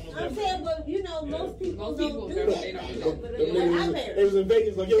 They almost I'm done saying, it. but you know, Yeah. most people Most don't people do don't. that. They don't do But that. they like, I'm They married. was in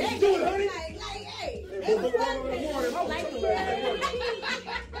Vegas like, yo, what you doing, honey? Like, hey. Hey, They was both of them like, in the morning, I was like, so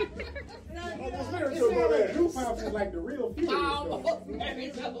no, I was no. married It to a sounds brother. like Drew Pops is like the real few. Almost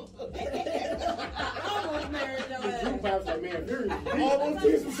married. Almost married your Drew ass. Pops like, man, period. Almost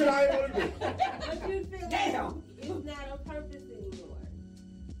did some shit I ain't want to do. But you feel Damn. like it's not on purpose anymore.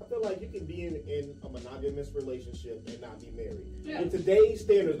 I feel like you can be in a monogamous relationship and not be married. Yeah. With today's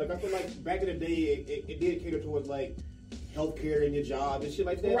standards, like I feel like back in the day, it did cater towards like healthcare and your job and shit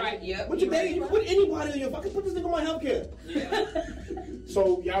like that. Right, yep. But today, you put anybody in your fucking put this nigga on my healthcare.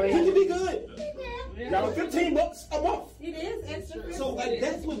 So y'all It can ain't be good. Y'all $15 a month. It is extra. So like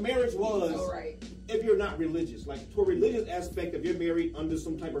that's what marriage was. All right. If you're not religious, like to a religious aspect, if you're married under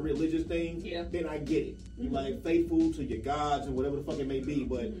some type of religious thing, Yeah. then I get it. You're like faithful to your gods and whatever the fuck it may be.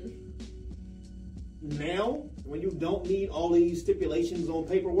 But now, when you don't need all these stipulations on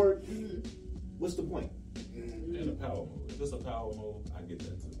paperwork, what's the point? And a power move. If it's a power move, I get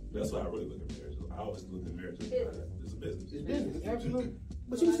that too. That's why I really look at marriage. I always look at marriage as it's a business. It's business, absolutely.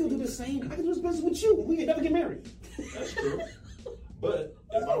 But you can still do the same. I can do this business with you. We can never get married. That's true. But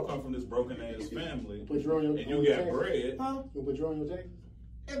if I come from this broken ass family put you on your and you got bread, Huh? You put you on your tag?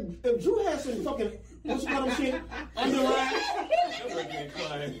 If Drew has some fucking what's called them shit underlying.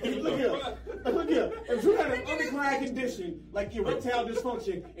 Look here. If Drew had an underlying condition like erectile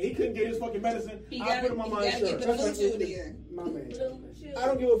dysfunction and he couldn't get his fucking medicine, I'll put him on my insurance. Get the blue there. My man. I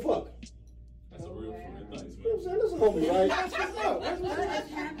don't give a fuck. that's a real friend. Thanks, You know what I'm man. saying? That's a homie, right? That's what's up. That's what's up. What's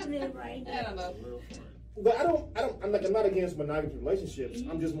happening right I now? don't know. Real friend. But I'm not against monogamous relationships.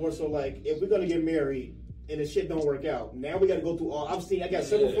 I'm just more so like, if we're gonna get married and the shit don't work out, now we gotta go through all. I got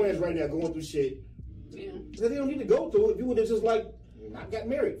several friends right now going through shit Yeah. that they don't need to go through. If you would have just like not got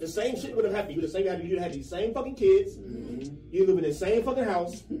married, the same shit would have happened. You'd have had these same fucking kids. You live in the same fucking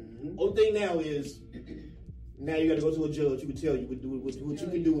house. Only thing now is, now you got to go to a judge who can tell you what you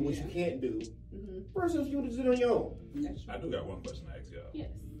can do and what you can't do. Versus you would have did it on your own. I do got one question to ask y'all. Yes.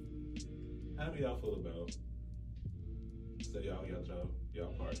 How do y'all feel about, say y'all got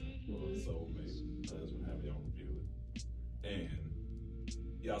y'all partner or soulmate, husband, however y'all want to view it, and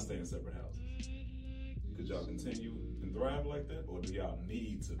y'all stay in separate houses? Could y'all continue and thrive like that, or do y'all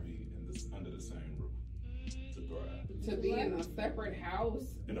need to be under the same roof to thrive? To be in a separate house.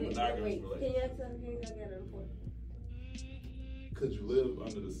 In a monogamous Wait, can relationship? you ask something? I got an important. Could you live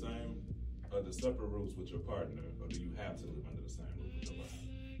under the same are the separate roofs with your partner, or do you have to live under the same roof with your partner?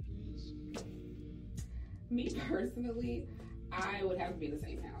 Me personally, I would have to be in the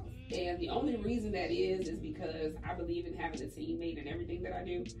same house. And the only reason that is because I believe in having a teammate in everything that I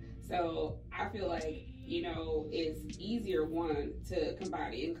do. So I feel like, you know, it's easier, one, to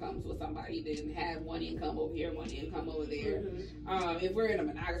combine incomes with somebody than have one income over here, one income over there. If we're in a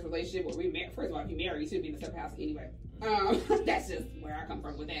monogamous relationship where we're married, first of all, if you're married, you should be in the same house anyway. That's just where I come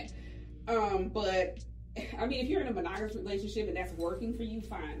from with that. But I mean, if you're in a monogamous relationship and that's working for you,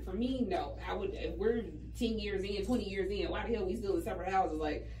 fine. For me, no. I would. If we're 10 years in, 20 years in, why the hell we still in separate houses?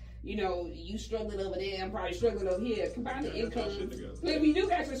 Like, you know, you struggling over there, I'm probably struggling over here. Combine the income. If you do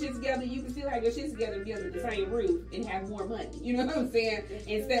got your shit together, you can still have your shit together under the same roof and have more money. You know what I'm saying?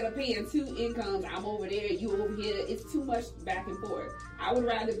 Instead of paying two incomes, I'm over there, you over here. It's too much back and forth. I would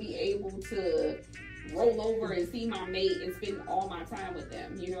rather be able to roll over and see my mate and spend all my time with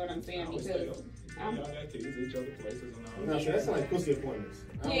them. You know what I'm saying? Because y'all got kids at each other places and all. No, so that's like pussy appointments.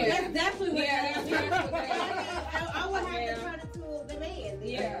 Yeah, That's definitely what that's definitely what I would have to turn it to the man.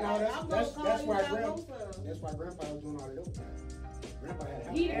 Yeah. No, that's why Grandpa was doing all of those things. Grandpa had a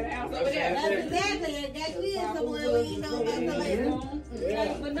house. He had a house over there. That's exactly, and that is the one we know about the lady.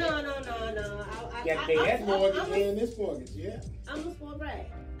 Yeah. But no. Got to pay that mortgage and this mortgage, yeah. I'm a spoiled brat.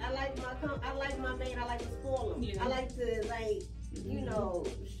 I like my man. I like to spoil him. Yeah. I like to you know,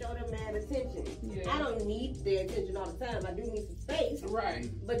 show them mad attention. Yeah. I don't need their attention all the time. I do need some space. Right.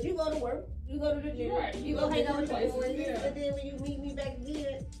 But you go to work, you go to the gym, Right. you go hang out with your places, boys, yeah. and then when you meet me back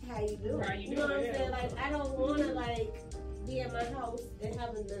again, how you doing? How you know what I'm doing, saying? yeah. Like, I don't want to be at my house and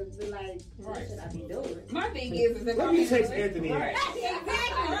having to like, what Right. should I be doing? My thing is if Let me text Anthony. Right. Exactly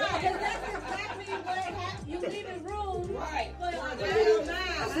right. That's exactly what happened. You leaving room Right. for your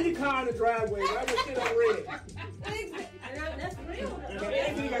I see the car in the driveway. I just sit on red. That's real.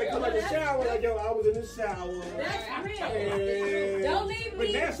 Anthony got to come out the shower like, yo, I was in the shower. That's real. And- Don't leave But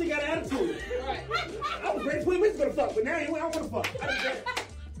me. now she got an attitude. Right. I was ready 20 minutes ago to fuck, but now anyway, I want to fuck. I done jacked.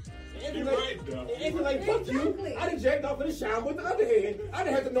 You're right, though. Anthony like, fuck you. Exactly. I done jacked off in the shower with the other hand. I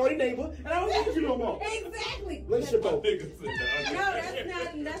done had the naughty neighbor, and I don't need you no more. Exactly. Relationship over. Niggas in the No,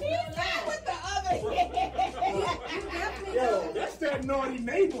 that's not With the other Yo, that's that naughty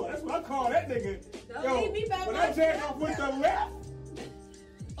neighbor. That's what I call that nigga. Don't Yo, leave me by when I jack myself. off with the left,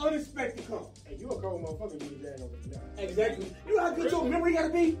 unexpected come. Hey, you a cold motherfucker when you jack over the guy. Exactly. You know how good your memory gotta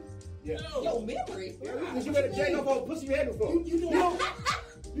be? Yeah. Your memory. Because you gotta jack off all the pussy you had before.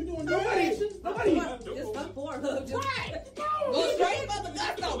 You doing Nobody. Just fuck Pornhub. Just Go straight above the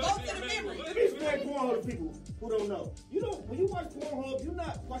gusto. Go to the memory. Let me explain Pornhub to people who don't know. You know, when you watch Pornhub, you're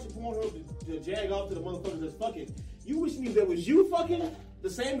not watching Pornhub to jag off to the motherfuckers that's fucking. You wish me that was you fucking the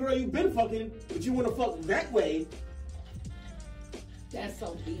same girl you've been fucking, but you want to fuck that way. That's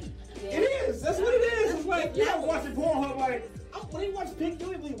so deep. It is. That's what it is. It's like you're not watching Pornhub like when you watch Pinky,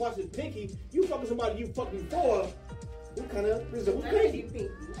 you don't really watch it Pinky. You fucking somebody you fucked before. What kind of resembles Pinky?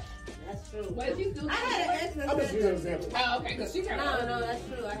 That's true. What you do? I had an ex. I'm just using an example. Oh, okay, because she kind of. No, that's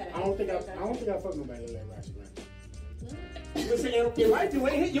true. I had an I don't think I fucked nobody like Roxy Grant. Listen, you're right. You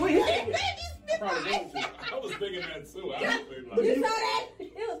ain't hit it. Probably don't you. I was thinking that too. I was thinking But You like, saw that?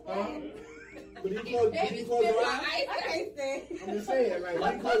 It was fun. Did you close your eyes? I can't stand. I'm just saying, like,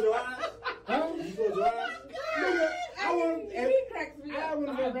 Did you close your eyes? huh? Did you close your eyes? Nigga, I wouldn't. He cracks me I up.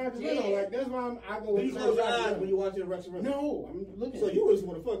 wouldn't go back to Leno. Like, that's why I go Did with you close your eyes when you watch the Rex Run? No, I'm looking. So you really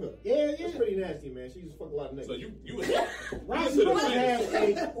want to fuck her? Yeah, That's yeah. pretty nasty, man. She just fucked a lot of niggas. so you was Roxy you Grant has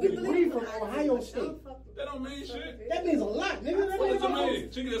said a degree from Ohio State. that don't mean shit. That means a lot, nigga. That What means does a it lot.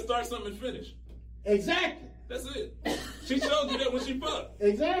 mean? She can just start something and finish. Exactly. That's it. She showed you that when she fucked.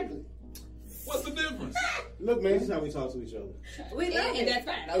 Exactly. What's the difference? Look, man, this is how we talk to each other. We love And it. that's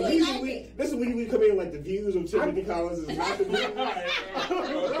fine. This is when we come in like the views of Timothy Collins is not the views.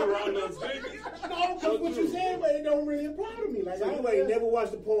 Around those niggas. No, because what you said, but it don't really apply to me. Like, So you ain't never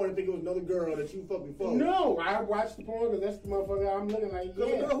watched the porn and think it was another girl that you fucked before. No, I watched the porn because that's the motherfucker I'm looking like. The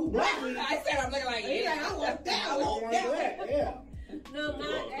Yeah. girl who blocked me. I said I'm looking like, yeah, I want that. I want that. Yeah. No, my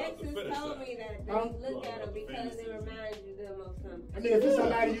Well, exes finish told that. me that they Huh? look at them because they remind you them of something. I mean, if it's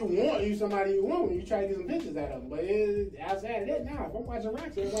somebody you want, you somebody you want, you try to get some pictures out of them. But outside of that, nah, if I'm watching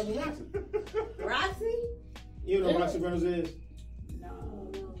Roxy, I'm watching Roxy. Roxy? You know what Roxy Reynolds is? No,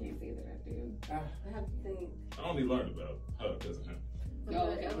 can't say that I do. I have to think. I only learned about her because of him.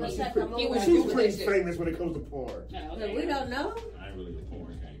 Okay. I'm gonna She's check pretty, them He over. was she's Googling pretty shit. famous when it comes to porn. No, So we don't know? I ain't really a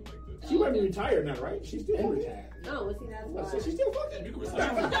porn king like this. She might be retired now, right? She's still And fucking. retired. No, well, see, that's Well, why. so she's still fucking. You can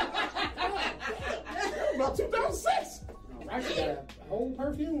respect About 2006. Roxy got a whole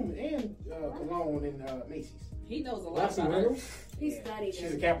perfume and cologne in Macy's. He knows a lot Roxy about her. Reynolds? He studied She's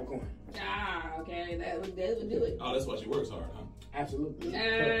a her. Capricorn. Ah, okay, that would do it. Oh, that's why she works hard, huh? Absolutely.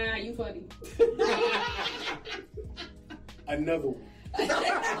 Ah, you funny. Another one.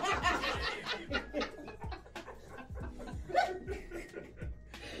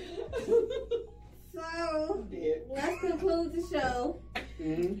 So, let's conclude the show.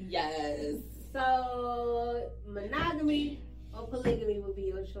 Mm-hmm. Yes. So, monogamy or polygamy would be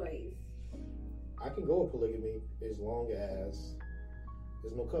your choice. I can go with polygamy as long as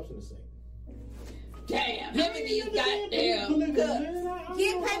there's no cups in the sink. Damn, him and these goddamn cups.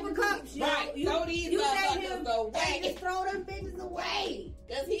 Get paper cups, yo. Right, throw these you let motherfuckers him away. just throw them bitches away.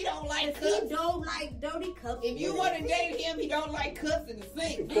 Cause he don't like If cups. he don't like dirty cups. If you want to date him, he don't like cups in the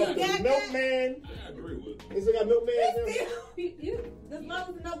sink. Fuck got the milkman. I agree with you. He still got milkman. As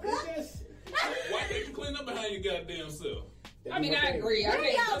long as no cups. Why can't you clean up behind your goddamn self? I mean, I agree. I Where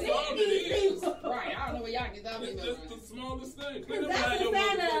think y'all that's all meet it these is. people? Right, I don't know where y'all get that It's just the smallest thing. Clean up That's behind a your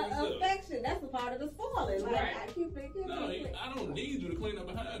sign motherfucking of self. affection. That's a part of the spoiling. Like, Right. I keep thinking. No, I don't need you to clean up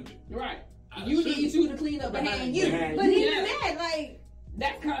behind me. Right. I You shouldn't. need you to clean up behind you. Behind But even Yeah. that, like,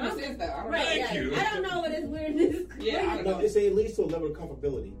 That's common sense, though. I don't right? Thank Like, you. I don't know what this weirdness. Yeah, I don't No, know. it's at least to a level of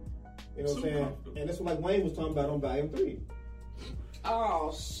comfortability. You know what I'm Too saying? comfortable. And that's what like Wayne was talking about on Volume 3.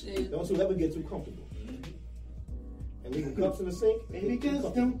 Oh shit. Don't you ever get too comfortable. And leaving cups in the sink. Baby,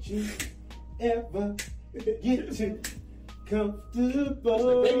 just don't you ever get too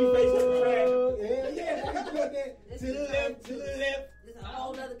comfortable. Baby face on the track. Yeah, I got that. This To the is- left, to the left. It's a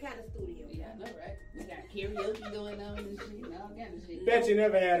whole other kind of studio. Yeah, I know, right? We got karaoke going on and shit, and all kind of shit. Bet you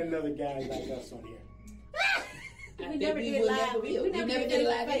never had another guy like us on here. I We think never we did will live. never be. We We never never did did a face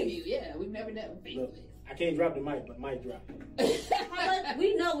live to face. interview. Yeah, we've never done face Look, to I can't drop the mic, but mic drop. But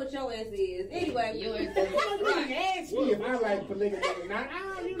we know what your answer is. Anyway, Your answer is right. Ask me if I like polygamy or not.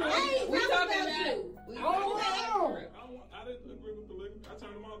 You know. I ain't We talking talking about about you. we Oh, talking wow. about- I didn't agree with polygamy. I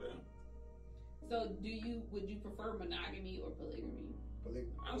turned them all down. So, would you prefer monogamy or polygamy?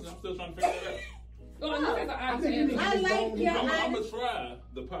 Honestly, I'm still trying to figure that out. Oh, no, that's I think you need I to like your I'm idea. gonna try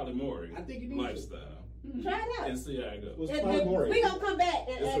the polyamory I think you need to. lifestyle Try it out. and see how it goes. What's And polyamory? we gonna come back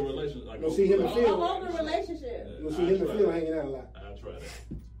and It's a relationship. Like You'll see him in a field. open relationship. You'll see him in the field hanging out a lot. I'll try that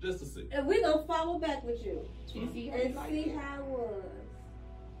just to see. And we gonna follow back with you You see how and you like see it? how it was.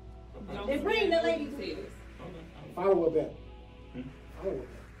 Don't And bring the lady to see us. Okay. Follow up better. Hmm? Follow up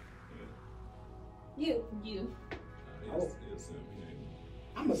You. You. It's him. He ain't-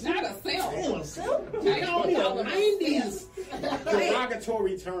 I'm a Not a Damn, self. You know me, Damn. a 90s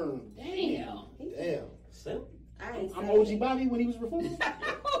derogatory term. Damn. Damn. Simp? I ain't I'm saying OG Bobby when he was reformed.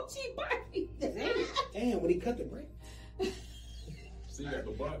 Oh, she Barbie. Damn, when he cut the break. See, you got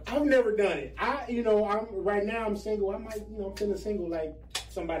the box. I've never done it. I'm right now. I'm single. I might, I'm feeling single like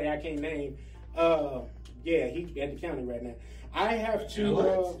somebody I can't name. Yeah, he at the county right now. I have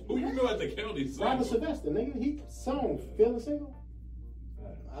to. Who you know at the county? Robert Sylvester, nigga, he song feeling single.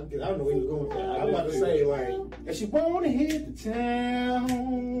 I don't know where he was going with that. I was about to say, like, And she wanna hit the town.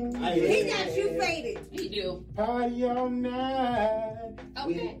 He got you faded. He do. Party all night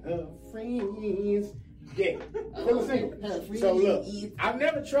Okay. with her friends. Yeah, feeling single. So look, I've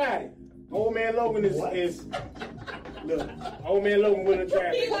never tried it. Old man Logan is look. Old man Logan wouldn't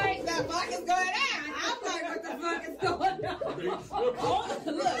try He it. like, the fuck is going on? I'm like, what the fuck is going on? Oh,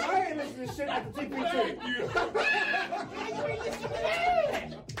 look. I ain't listening to shit like the TP2.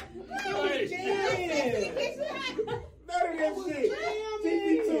 None of that shit.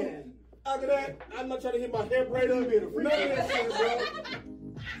 TP2. after that, I'm not trying to hit my hair braid up. Being a freak. None of that shit, bro.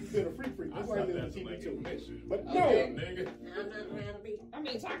 You've been a freak. I That's why stopped you that listen to to like TP2. that shit. But Okay. no. Nigga. I'm not trying to be. I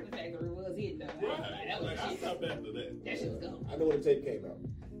mean, Chocolate Factory was hit though. Right. That was Like, I shit. stopped after that. That shit was gone. I know when the tape came out.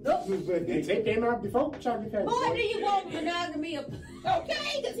 The tape came out before Chocolate Factory. Boy, do you want monogamy or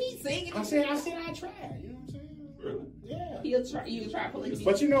Okay, because he's singing. I said I tried. You know what I'm saying? Really? Yeah. He'll try. You try polygamy.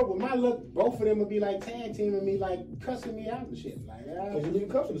 But you know, with my look, both of them would be like tag teaming me, like cussing me out and shit. Like, Because you leave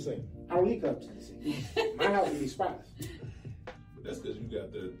cups in the sink. I don't leak up. My house would be spotless. But that's because you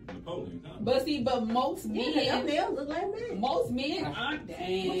got the Napoleon complex. But see, most yeah, your men, nails look like mine. most men aren't.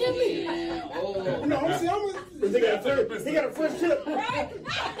 Damn. Oh. No, I'm saying, He got a fresh tip. Right?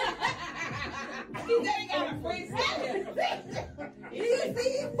 He said he got a free tip. You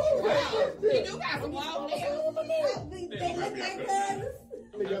see? Wow. He do got some long nails. They look like brothers.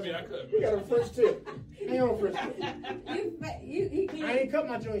 I cut. He got a fresh tip. I ain't on fresh tip. He I can't. ain't cut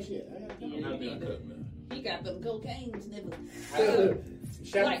my joint shit. I ain't cut my- I cut, man. He got them cocaine sniffers.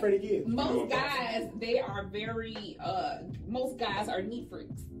 Shout out Like, to Freddie Gibbs. Most guys, they are very, most guys are neat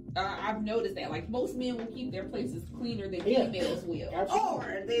freaks. I've noticed that. Like, most men will keep their places cleaner than females will.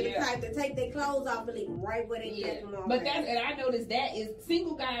 Or they're the type to take their clothes off and leave them right where they take them off. But and I noticed that is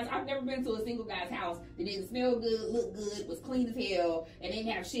single guys. I've never been to a single guy's house that didn't smell good, look good, was clean as hell, and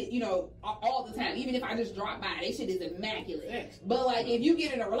didn't have shit, all the time. Even if I just drop by, they shit is immaculate. Yes. But like, if you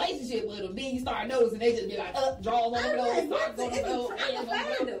get in a relationship with them, then you start noticing they just be like, drawers on the floor, socks on the floor, hands on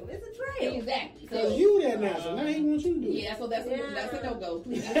the floor. It's a trail. Exactly. Because you there now, so now he wants you to do it. Yeah, so that's a no-go.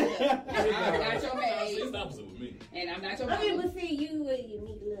 Please. I'm not your maid. It's the opposite with me. And I'm not your I mean, mama. but see, you a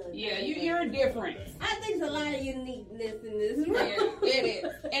unique love. Yeah, you're different. I think there's a lot of uniqueness in this room. Yeah, it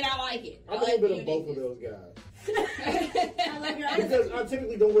is. And I like it. I'm a little bit of both of those guys. I love your honesty. Because I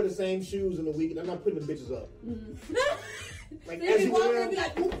typically don't wear the same shoes in the week, and I'm not putting them bitches up. Like, So as you you walk go in around, and be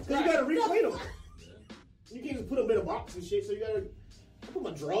like, because you gotta reclean them. You can't just put them in a box and shit, so you gotta. I put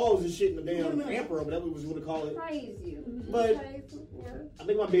my drawers and shit in the damn hamper or whatever was going to call it. praise you. But Praise you. Yeah. I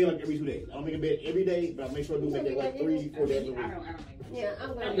make my bed like every 2 days. I don't make a bed every day, but I make sure I do make it like 3-4 days a week. I don't think Yeah,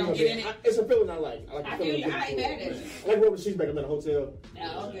 I'm I'm gonna gonna get in it. It's a feeling I like. I like the I feeling. feel you. I ain't mad at you. I like rubbing sheets back. I'm in a hotel.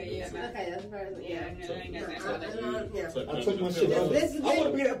 Oh, okay, yeah. Nah. Okay, that's perfect. Yeah, Yeah. I ain't got that. Yeah. So I took my the shit pillow. out. This is I want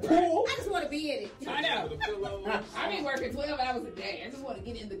to be in that pool. I just want to be in it. I know. The pillow. I be working 12 hours a day. I just want to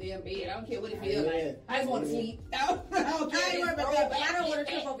get in the damn bed. I don't care what it feels Yeah. like. I just want to sleep. I don't care. I ain't worried about that, but I don't want to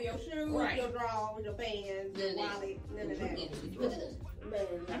trip Right. over your shoes, Right. your drawers, your pants, your wallet, none of that. Man.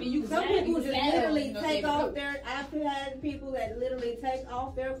 I mean, you can Some snap, people you just can snap, literally you know, take they off do. their. I've had people that literally take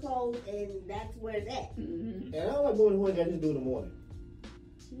off their clothes, and that's where it's at. Mhm. And I don't like women who ain't got to do in the morning.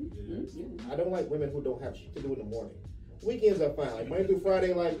 Mhm. I don't like women who don't have shit to do in the morning. Weekends are fine. Like Monday through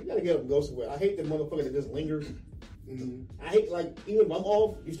Friday, like you gotta get up and go somewhere. I hate the motherfucker that just lingers. I hate like even if I'm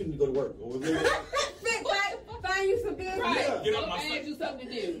off, you still need to go to work. Find you some business. Right. Yeah. Get So up my find you something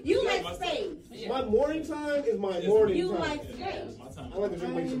to do. You Yeah, like my space. Yeah. My morning time is my It's- morning You time. like Yeah, space. my time. I like to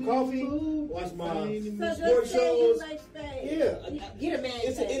drink make some coffee, watch my So sports just say you shows. like space. Yeah. Get a man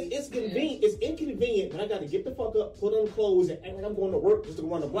space. It's convenient. It's inconvenient, but I got to get the fuck up, put on clothes, and act like I'm going to work just to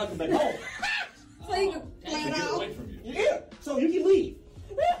go on the block and back home. So you can Oh, To plan get out. away from you. Yeah, so you can leave.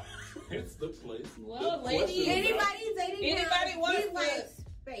 It's the place. Well, The ladies, question Anybody about- dating Anybody now, wants he to- likes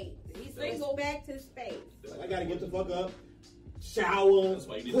space. He's single. Respect his space. Like, I got to get the fuck up, shower, That's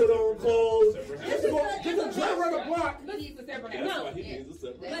why you need put a on separate clothes, house. Separate just to go, house. just to drive around the block. But he's a separate That's house. why he Yeah. needs a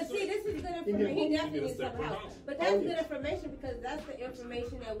separate But house. see, this is good Yeah. information. He You definitely get a needs something separate else. house. But that's Oh, good yeah. information because that's the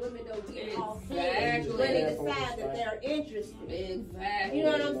information that women don't get Exactly. offhand when they decide that they're interested. Exactly. You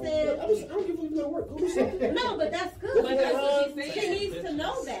know what I'm saying? I don't give a fuck if you go to work. Go do something. No, but that's good. But that's what he's She saying. needs to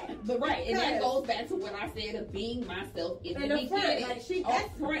know that. But right, and that Yes. goes back to what I said of being myself in And the the front, beginning. like that's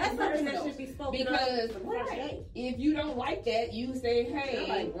Upfront and something that personal. should be spoken Because of from the first right, date. if you don't like that, you say, I'm hey,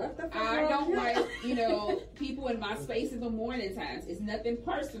 like, what the fuck I wrong don't with like, you? people in my space in the morning times. It's nothing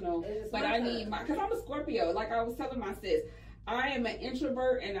personal, It's but my I time. need because I'm a Scorpio. Like I was telling my sis, I am an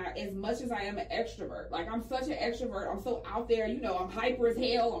introvert, and as much as I am an extrovert, like I'm such an extrovert, I'm so out there, I'm hyper as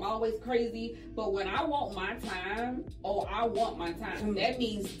hell, I'm always crazy. But when I want my time, I want my time. That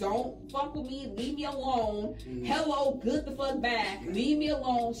means don't fuck with me, leave me alone. Hello, good the fuck back, leave me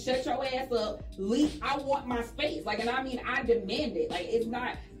alone, shut your ass up, leave. I want my space, like, and I mean, I demand it. Like, it's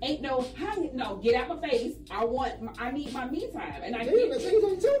not, ain't no, get out my face. I need my me time, and I Damn, get that's it.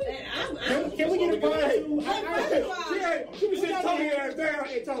 what Tony. And Can we get a pie? First of all- Can we sit Tony ass down?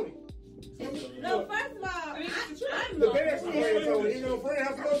 Hey, Tony. No, first of all, I'm The a, best friend, Tony. Ain't no friend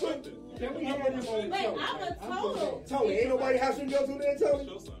house to go to? Can we have him on the wait, show? I'm a total Tony, ain't nobody house you go to there, Tony?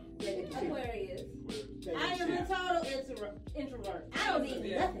 Show sign. Aquarius. I am a total introvert. I don't need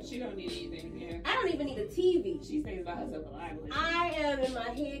Yeah, nothing. she don't need anything. Yeah, I don't even need a TV. she stays by herself a lot. I am in my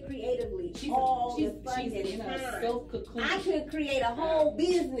head creatively She's all she's the fucking in her time. self cocoon. I could create a whole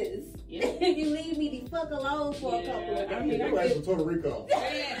business Yeah. if you leave me the fuck alone for a couple of I days. mean, You're right for Total Recall.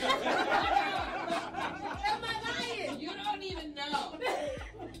 Am I lying? You don't even know.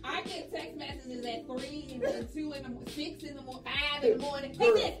 I get text messages at 3 and 2 and 6 in the morning, 5 in the morning.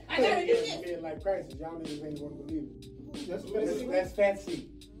 Hey, this, I gotta do this. Man, like crisis, y'all niggas ain't gonna believe it. That's That's fancy.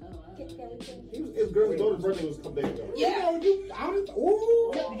 Can we finish? his girl's daughter's birthday was a couple days ago. Yeah. You, I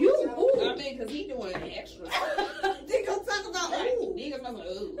mean, because he doing extra. They gonna talk about Right. ooh. Niggas must like,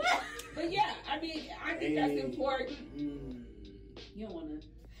 ooh. But yeah, I mean, I think that's important. You don't want to.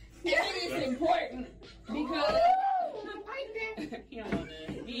 I think it's important because. You don't want to.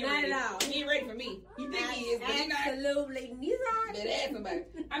 He ain't Not ready. at all. He ain't ready for me. He think he is, but he not. Absolutely not. That ask somebody.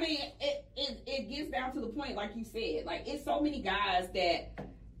 I mean, it gets down to the point, like you said. Like, it's so many guys that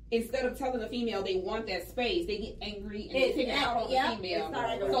instead of telling the female they want that space, they get angry and they take it out on the female.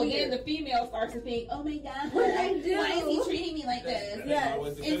 So then the female starts to think, oh my God, why is he treating me like this?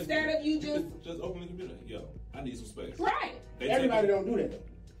 Yes. Instead of you just openly communicate, yo, I need some space. Right. Everybody don't do that though.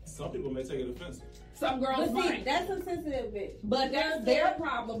 Some people may take it offensive. Some girls But might. that's a sensitive bitch. But that's their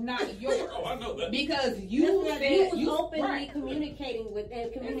problem, not yours. Oh, I know that. Because you That's said you was you openly communicating with,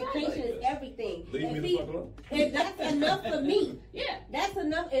 and communication is everything. Leave And me see, the fuck alone. if that's enough for me. Yeah. That's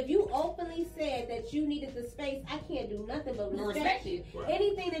enough. If you openly said that you needed the space, I can't do nothing but respect you. Right.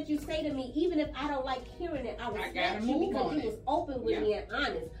 Anything that you say to me, even if I don't like hearing it, I respect gotta you move because on you it. was open with me and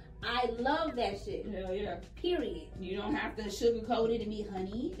honest. I love that shit. Hell yeah. Period. You don't have to sugarcoat it and be,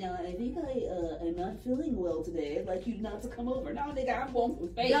 honey, now I think I'm not feeling well today. I'd like you not to come over. No, nigga, I want some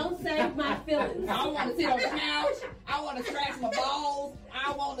space. Don't save my feelings. I want to sit on the couch. I want to scratch my balls.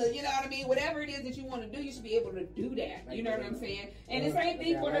 I want to, you know what I mean? Whatever it is that you want to do, you should be able to do that. You know what I'm saying? And the same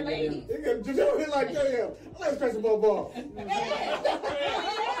thing for the ladies. Just over here like, damn, I like scratching my ball.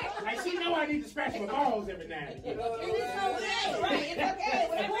 Like she know I need to scratch my balls every now and then. And it's okay. Right, it's okay.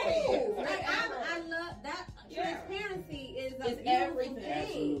 Whatever it is. Like, I love that. Yeah. Transparency is a It's beautiful everything.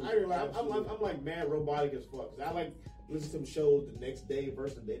 thing. I ain't gonna lie, I'm like mad robotic as fuck. 'Cause I like listen to some shows the next day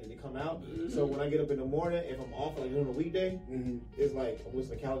versus the day that they come out. So when I get up in the morning, if I'm off like on a weekday, it's like I'm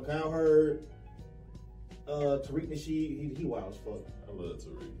listening to Cowherd, Tariq Nasheed, he wild as fuck. I love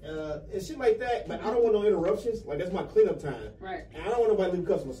Tariq. And shit like that, but I don't want no interruptions. Like that's my cleanup time. Right. And I don't want nobody to leave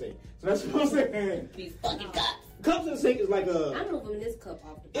cups in the sink. So that's what I'm saying. These fucking cups. Cups in the sink is like I'm moving this cup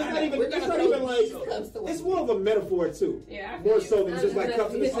off the it's not even like cups to it's more of a metaphor too. Yeah. I More feel so you. than just like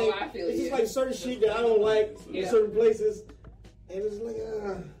cups in the sink. Oh, I feel It's just you. like certain shit that I don't like in Yeah. certain places. And it's like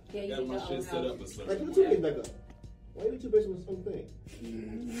Yeah, you Got get my your shit own set house. up a like certain put the way. toothpaste back up. Why you do toothpaste on the same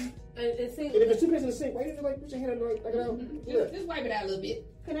thing? And see, And if it's toothpaste in the sink, why you like put your hand on like it out? Yeah. Just wipe it out a little bit.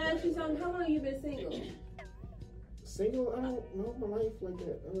 can I ask you something? How long you been single? Single? I don't know my life like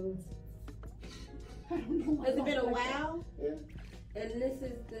that. I don't know. Has it been a while? Yeah. And this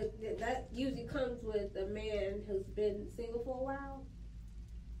is that usually comes with a man who's been single for a while.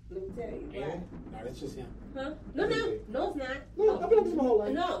 Let me tell you. Why? No, that's just him. Huh? No, it's not. No, I've been like this my whole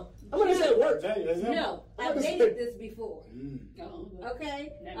life. No. I'm gonna say it works. That's him. No, I've That's dated it. this before. No.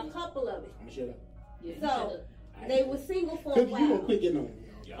 Okay, a couple of it. I'm gonna shut up. Yeah, So they were single for a Cookie, you gonna while. quit getting on me.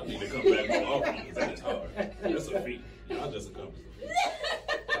 Y'all need to come back more often because it's hard. That's a feat. Y'all just accomplished a feat.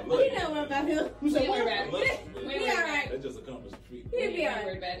 I love You know what about him? We ain't worried I about love it. you, We man. ain't worried about it. They just accomplished a feat. We He'll be ain't alright.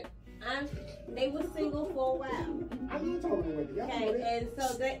 worried about it. They were single for a while. I ain't talking with you. Y'all know Okay, that. and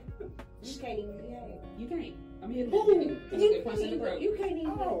so they you can't even behave. You can't. I'm here to Ooh. get punched in the throat. You can't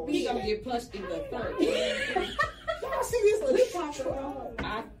even. Oh, He gonna get punched in the throat. Y'all see this little shit?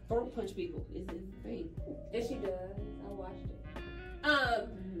 I throat punch people. It's a thing. And she does. I watched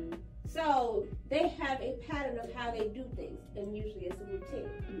it. So they have a pattern of how they do things, and usually it's a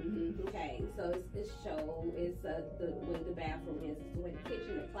routine. Okay, so it's show, it's the way the bathroom is, it's the way the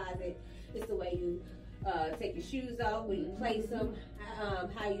kitchen, the closet, it's the way you take your shoes off, where you place them,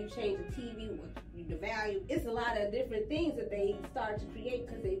 how you change the TV, what you devalue. It's a lot of different things that they start to create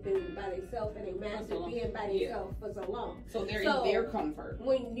because they've been by themselves and they mastered being by themselves for so long. So they're in their comfort.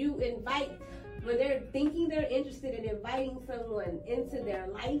 When they're thinking they're interested in inviting someone into their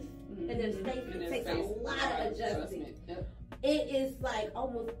life and their space, it takes a lot of adjustment. Yep. It is like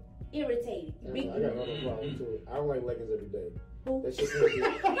almost irritating. I got another problem too. I don't like leggings every day. Who? That shit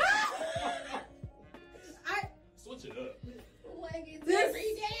can't Switch it up. Leggings This-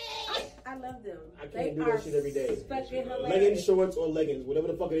 every day. I love them. I can't do that shit every day. Fucking hilarious. Leggings, shorts, or leggings, whatever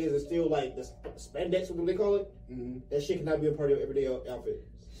the fuck it is, it's still like the spandex, what do they call it? That shit cannot be a part of your everyday outfit.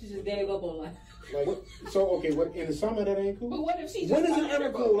 She just gave up on life. Like, So okay, what in the summer that ain't cool? But what if she just when is it comfortable?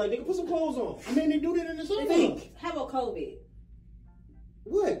 ever cool? Like, nigga, put some clothes on. I mean, they do that in the summer. Think. How about COVID?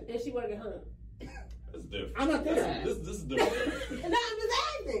 What? And she work at home. That's different. I'm not there. This is different. No, I'm just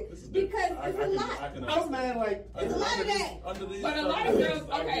asking. This is different. Because it's a lot. I can I was mad like It's a lot of that. Under these But a lot of girls,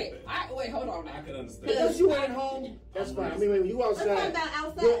 I okay. get that. Wait, hold on I now. can understand. Because you ain't home, that's fine. I mean, when you Let's talk outside, about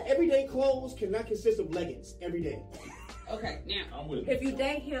outside. your everyday clothes cannot consist of leggings every day. Okay, now. I'm with If you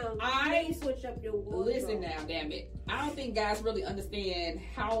date him, I- maybe switch up your wardrobe. Listen now, damn it. I don't think guys really understand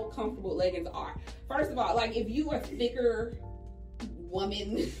how comfortable leggings are. First of all, like if you are a thicker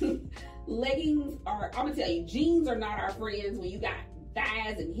woman, leggings are, I'm gonna tell you, jeans are not our friends when you got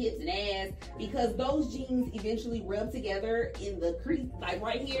thighs and hips and ass, because those jeans eventually rub together in the crease, like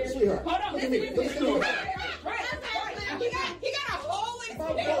right here. Sweetheart. Hold on, listen. Right. He got a hole in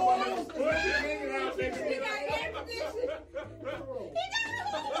his Right.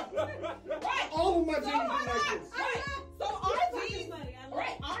 Right. All of my jeans So are hold like on. this. Right. So our jeans,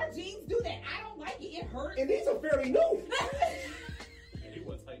 right? Our it hurts. And these are fairly new. And he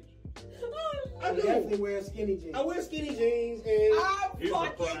was tight. I I do. definitely wear skinny jeans. I wear skinny jeans and I'm He's a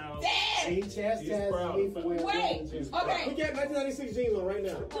fucking proud- dead. He chastises proud me of for that. wearing Wait, jeans. okay. we got 1996 jeans on right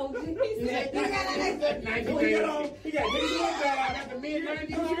now. Oh, He he said, said, He got on. He got niggas wanna die. I got the mid-90s.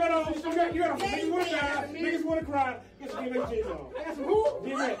 You got on. You got on. Niggas wanna die. Niggas wanna cry. Get some DMX jeans on. I got some who?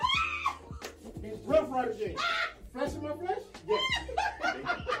 DMX. Rough Rider jeans. Flesh in my flesh? Yeah.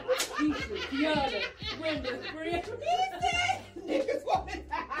 Yonder, Brenda, Brenda. Niggas want to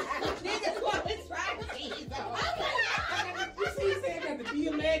try these on. You see, he said that the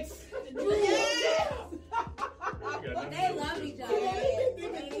DMX. They love each other. I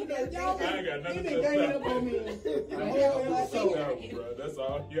ain't got nothing He to been ganging say. up on me. The I whole ain't episode. got bro. That's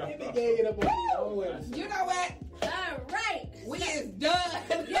all. Yeah. He been ganging up on me the whole episode. You know what? All right. We is done.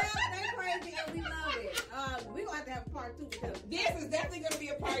 Yeah, they crazy and we love it. We're going to have to have part 2 with them. This is definitely going to be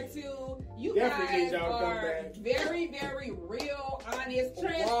a part 2. You Definitely need guys y'all to come are back. very, very real, honest, raw,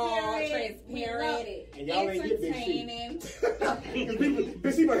 Transparent. We love transparent, it. And y'all ain't get Big C. entertaining. Because people,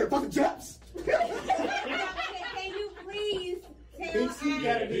 Big C right here fucking Japs. Can you please tell Big C our,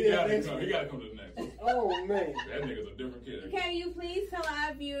 gotta be He there gotta next come. week. He gotta come to the next one. Oh, man. That nigga's a different kid. can you please tell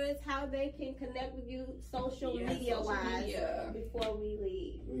our viewers how they can connect with you social Yeah, media social wise media. before we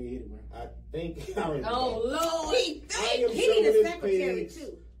leave? We hit it, man. I think I already Lord. I am He need a Chauvinist secretary Pigs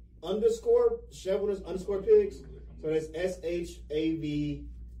too. underscore Chauvinist underscore pigs. So that's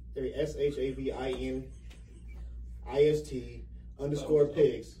SHAVINIST underscore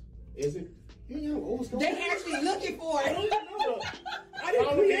pigs. Is it? You young old school. They actually looking for it. I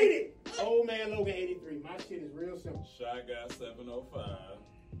didn't create it. Old man Logan 83. My shit is real simple. Shy Guy 705.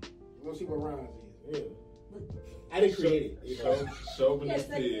 We'll see what Ron's is. Yeah. I didn't create it. You know? Chauvinist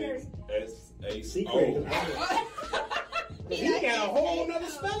Yes, Pigs. Secret. SHO. He got a whole nother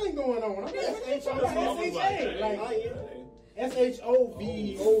spelling going on. I'm like, S-H-O-V-A. Like,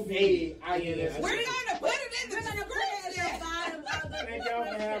 S-H-O-V-O-V-A-I-N-S. We're gonna put it in the We're gonna put it at the bottom of the Thank y'all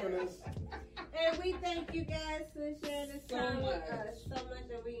for having us. And we thank you guys for sharing this So time with much. us. So much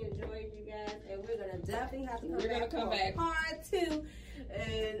that we enjoyed you guys. And we're gonna definitely have to come We're gonna back come for back. part 2.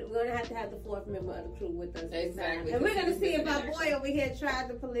 And we're gonna have the 4th member of the crew with us. this Exactly. time. And we're gonna see if our boy over here tried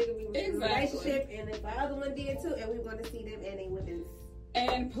the polygamy Exactly. relationship, and if our other one did too, and we're gonna see them and they women.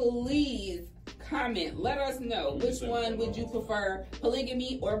 And please comment. Let us know which one would you prefer,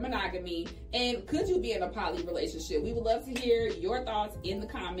 polygamy or monogamy, and could you be in a poly relationship? We would love to hear your thoughts in the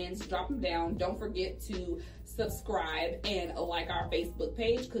comments. Drop them down. Don't forget to subscribe and like our Facebook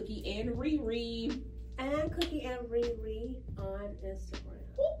page, Cookie and Riri. And Cookie and Riri on Instagram.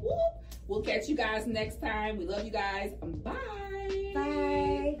 Whoop, whoop. We'll catch you guys next time. We love you guys. Bye.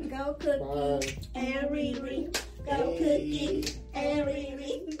 Bye. Go Cookie Bye. and Riri. Go Hey. Cookie